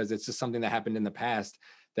by it, because it's just something that happened in the past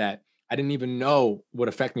that I didn't even know would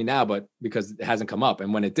affect me now, but because it hasn't come up,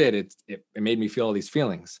 and when it did, it made me feel all these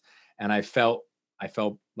feelings, and I felt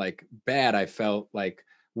like bad, I felt like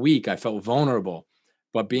weak, I felt vulnerable,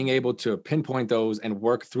 but being able to pinpoint those and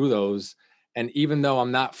work through those, and even though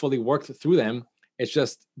I'm not fully worked through them, it's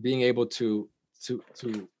just being able to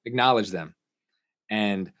acknowledge them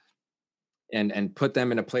and and put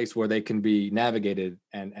them in a place where they can be navigated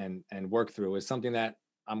and work through is something that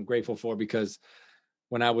I'm grateful for, because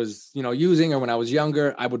when I was, using, or when I was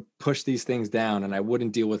younger, I would push these things down and I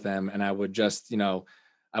wouldn't deal with them, and I would just,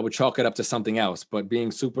 I would chalk it up to something else. But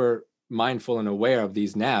being super mindful and aware of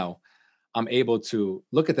these now, I'm able to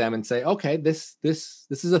look at them and say, okay, this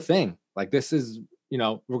is a thing. Like this is,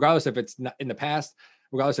 regardless if it's not in the past,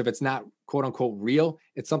 regardless if it's not quote unquote real,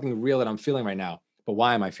 it's something real that I'm feeling right now. But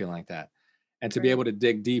why am I feeling like that? And to be Right. able to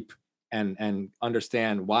dig deep and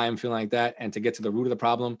understand why I'm feeling like that, and to get to the root of the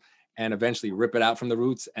problem and eventually rip it out from the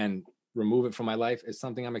roots and remove it from my life is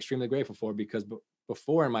something I'm extremely grateful for, because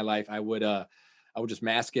before in my life I would just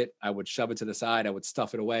mask it, I would shove it to the side, I would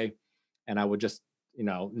stuff it away, and I would just,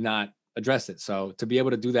 not address it. So to be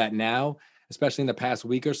able to do that now, especially in the past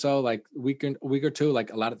week or so, like week or two,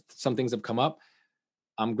 like some things have come up.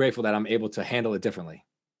 I'm grateful that I'm able to handle it differently.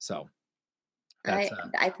 So that's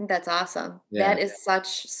I think that's awesome. yeah, That is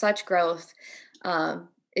such growth.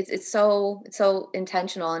 It's so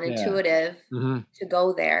intentional and yeah, intuitive hmm, to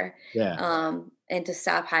go there, yeah, and to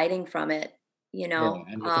stop hiding from it. You yeah, know,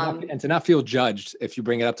 and to not feel judged if you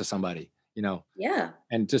bring it up to somebody, yeah,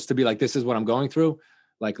 and just to be like, this is what I'm going through.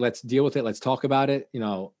 Like, let's deal with it. Let's talk about it,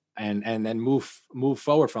 and then move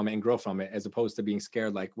forward from it and grow from it, as opposed to being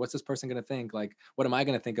scared. Like, what's this person going to think? Like, what am I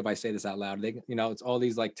going to think if I say this out loud? It's all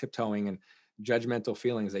these like tiptoeing and judgmental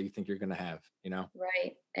feelings that you think you're going to have.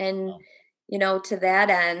 right. And So, to that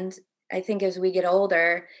end, I think as we get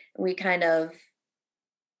older, we kind of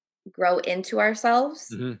grow into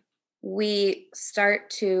ourselves. hmm, We start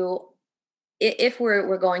to, if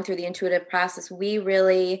we're going through the intuitive process, we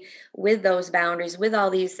really, with those boundaries, with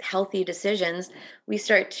all these healthy decisions, we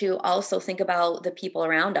start to also think about the people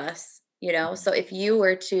around us. So if you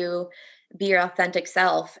were to be your authentic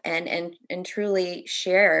self and truly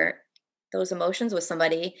share those emotions with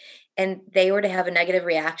somebody, and they were to have a negative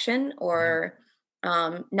reaction, mhm, or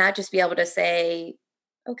not just be able to say,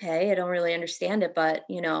 okay, I don't really understand it, but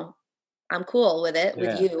I'm cool with it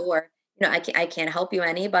with yeah, you, or I can't help you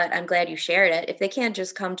any, but I'm glad you shared it. If they can't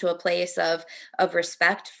just come to a place of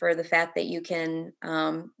respect for the fact that you can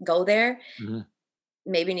go there, hmm,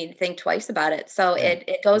 maybe you need to think twice about it. So yeah,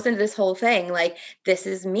 it goes into this whole thing, like, this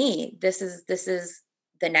is me. This is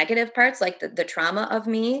the negative parts, like the trauma of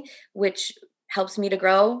me, which helps me to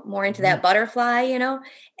grow more into hmm, that butterfly.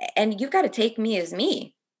 And you've got to take me as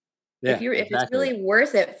me. If yeah, you're if it's exactly. really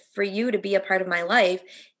worth it for you to be a part of my life,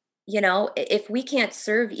 if we can't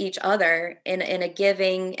serve each other in a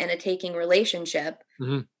giving and a taking relationship,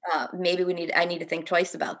 Hmm, maybe I need to think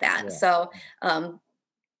twice about that. yeah, So, um,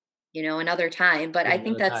 another time. But yeah, I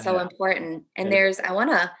think another that's time, so yeah, important. And yeah,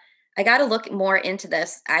 I gotta look more into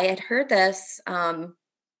this. I had heard this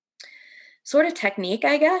sort of technique,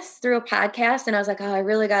 I guess, through a podcast. And I was like, oh, I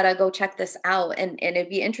really gotta go check this out. And it'd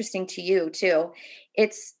be interesting to you too.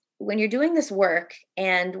 It's when you're doing this work,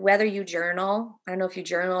 and whether you journal, I don't know if you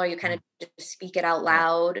journal or you kind mhm, of just speak it out yeah,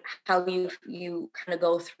 loud, how you kind of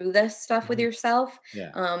go through this stuff with mhm, yourself.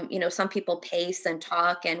 yeah, Some people pace and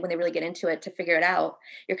talk, and when they really get into it to figure it out,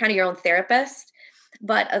 you're kind of your own therapist.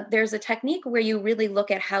 But there's a technique where you really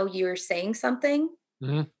look at how you're saying something.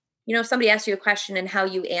 hmm, If somebody asked you a question and how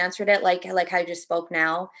you answered it, like how you just spoke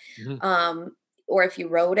now, hmm, um, or if you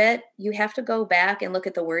wrote it, you have to go back and look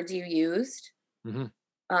at the words you used. hmm,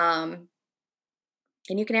 Um,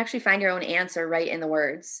 and you can actually find your own answer right in the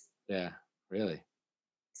words. yeah, really,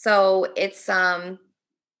 So it's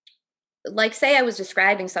like, say I was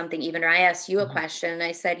describing something, even, or I asked you a mhm, question and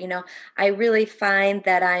I said, I really find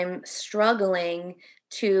that I'm struggling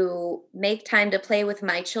to make time to play with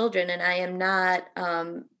my children, and I am not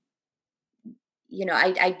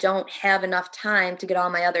I don't have enough time to get all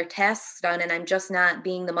my other tasks done, and I'm just not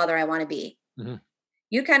being the mother I want to be. mhm,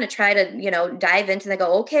 You kind of try to, dive into and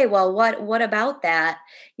go, okay, well, what about that?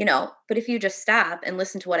 But if you just stop and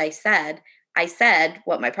listen to what I said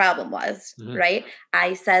what my problem was, mhm, right?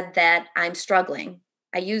 I said that I'm struggling.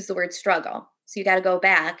 I use the word struggle. So you got to go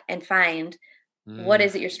back and find what mm,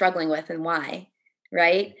 is it you're struggling with and why,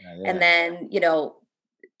 right? yeah, And yeah, then,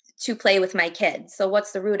 to play with my kids. So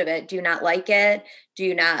what's the root of it? Do you not like it? Do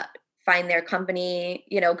you not find their company,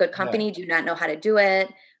 good yeah, company? Do you not know how to do it?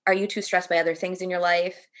 Are you too stressed by other things in your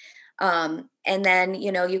life? And then,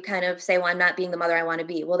 you kind of say, well, I'm not being the mother I want to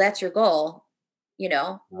be. Well, that's your goal.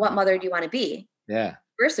 What uh, mother do you want to be? yeah,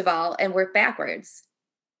 First of all, and work backwards.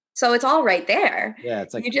 So it's all right there. yeah,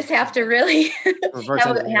 it's like You just have to really reverse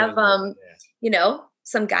have engineering it.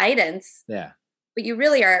 some guidance, Yeah, but you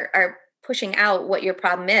really are pushing out what your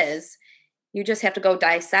problem is. You just have to go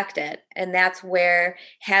dissect it. And that's where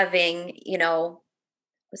having,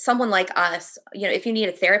 someone like us, if you need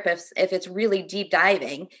a therapist, if it's really deep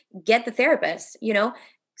diving, get the therapist,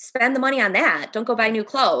 spend the money on that. Don't go buy yeah, new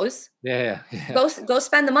clothes. yeah, yeah, yeah, Go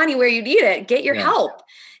spend the money where you need it. Get your yeah, help.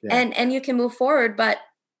 yeah, And you can move forward. But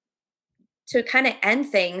to kind of end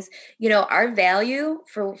things, our value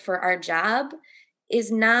for our job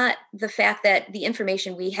is not the fact that the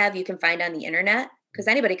information we have you can find on the internet, because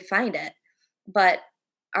anybody can find it. But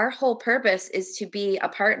our whole purpose is to be a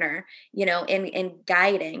partner, in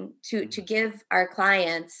guiding, to give our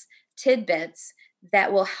clients tidbits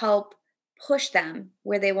that will help push them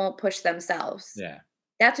where they won't push themselves. Yeah.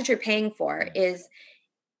 That's what you're paying for, Yeah.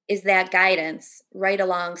 is that guidance right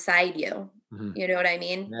alongside you. Mhm. You know what I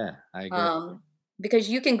mean? Yeah, I agree. Because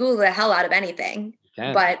you can Google the hell out of anything, You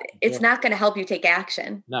can, but it's sure. not going to help you take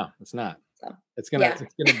action. No, it's not. So, It's gonna yeah.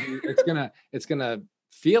 it's gonna be it's gonna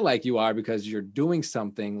feel like you are because you're doing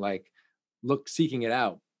something like seeking it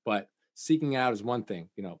out. But seeking it out is one thing,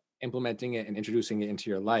 implementing it and introducing it into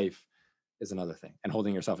your life is another thing. And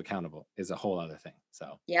holding yourself accountable is a whole other thing.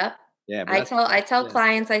 So Yep. yeah, but I tell yeah.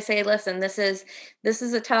 clients, I say, listen, this is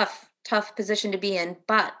a tough position to be in,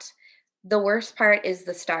 but the worst part is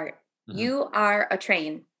the start. Mhm. You are a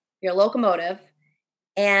train, you're a locomotive,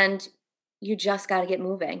 and you just got to get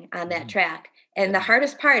moving on that Mhm. track. And the Yeah.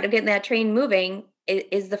 hardest part of getting that train moving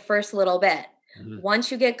is the first little bit. Mhm.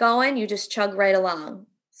 Once you get going, you just chug right along.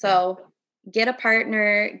 Yeah. So get a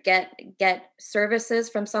partner, get services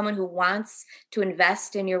from someone who wants to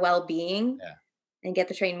invest in your well-being, Yeah. and get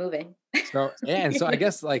the train moving. So and so I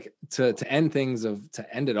guess like to end things to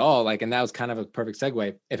end it all, like, and that was kind of a perfect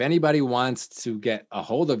segue. If anybody wants to get a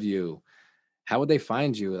hold of you, how would they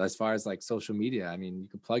find you as far as like social media? I mean, you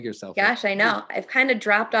can plug yourself in. Gosh, I know. I've kind of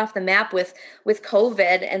dropped off the map with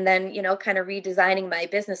COVID, and then, kind of redesigning my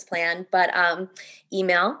business plan, but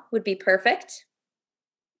email would be perfect.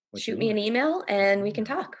 What's your Shoot me an email? email What's and your we can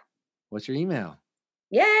email? talk. What's your email?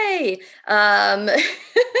 Yay. Um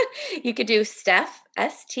you could do Steph,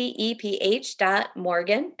 STEPH.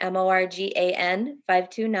 Morgan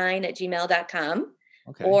 529 at gmail.com,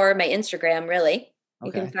 Okay. or my Instagram, really.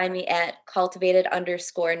 You can Okay. find me at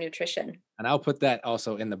cultivated_nutrition. And I'll put that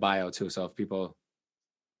also in the bio too. So if people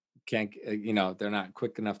can't, they're not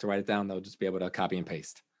quick enough to write it down, they'll just be able to copy and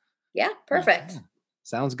paste. Yeah, So, yeah. perfect.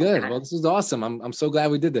 Sounds good. Yeah. Well, this is awesome. I'm so glad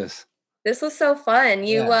we did this. This was so fun.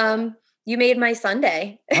 Yeah. You made my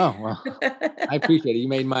Sunday. Oh, well, I appreciate it. You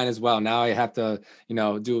made mine as well. Now I have to,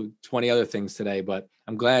 do 20 other things today, but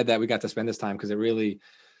I'm glad that we got to spend this time because it really,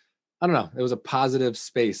 I don't know, it was a positive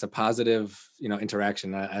space, a positive,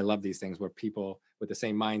 interaction. I love these things where people with the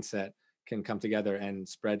same mindset can come together and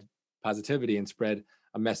spread positivity and spread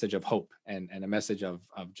a message of hope and a message of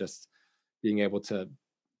just being able to,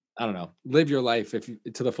 I don't know, live your life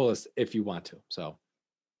to the fullest if you want to. So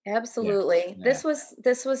yeah, Absolutely. yeah,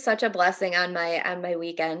 This was such a blessing on my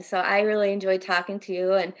weekend. So I really enjoyed talking to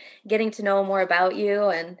you and getting to know more about you,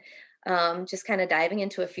 and just kind of diving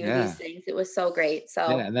into a few of these yeah, things. It was so great. yeah.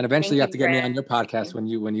 So And then eventually thank you have you to for get me on your podcast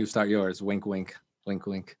asking. when you start yours. Wink, wink, wink,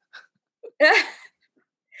 wink.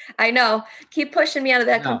 I know. Keep pushing me out of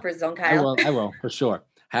that No, comfort zone, I Kyle. will. I will for sure.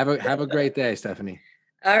 Have a great day, Stephanie.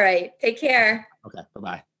 All right. Take care. Okay. Bye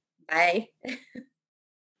bye. Bye.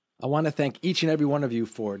 I want to thank each and every one of you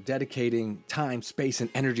for dedicating time, space, and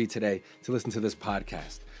energy today to listen to this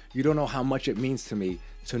podcast. You don't know how much it means to me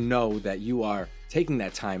to know that you are taking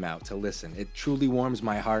that time out to listen. It truly warms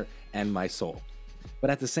my heart and my soul.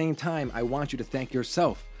 But at the same time, I want you to thank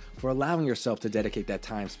yourself for allowing yourself to dedicate that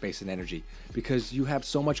time, space, and energy, because you have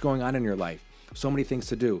so much going on in your life, so many things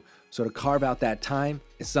to do. So to carve out that time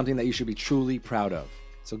is something that you should be truly proud of.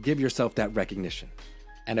 So give yourself that recognition.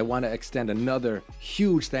 And I want to extend another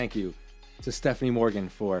huge thank you to Stephanie Morgan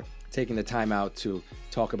for taking the time out to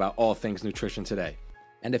talk about all things nutrition today.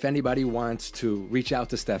 And if anybody wants to reach out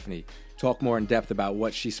to Stephanie, talk more in depth about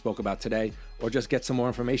what she spoke about today, or just get some more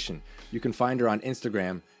information, you can find her on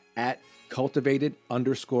Instagram at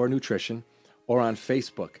cultivated_nutrition, or on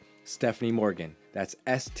Facebook, Stephanie Morgan. That's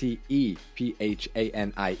STEPHANIE,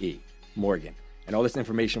 Morgan. And all this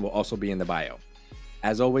information will also be in the bio.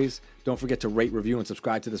 As always, don't forget to rate, review, and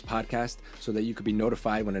subscribe to this podcast so that you can be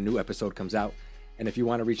notified when a new episode comes out. And if you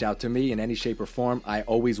want to reach out to me in any shape or form, I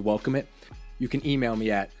always welcome it. You can email me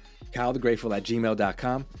at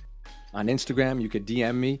KyleTheGrateful@gmail.com. On Instagram, you could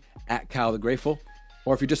DM me at KyleTheGrateful.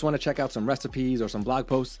 Or if you just want to check out some recipes or some blog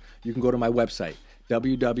posts, you can go to my website,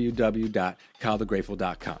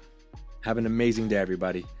 www.KyleTheGrateful.com. Have an amazing day,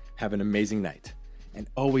 everybody. Have an amazing night. And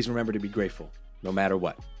always remember to be grateful, no matter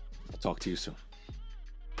what. I'll talk to you soon.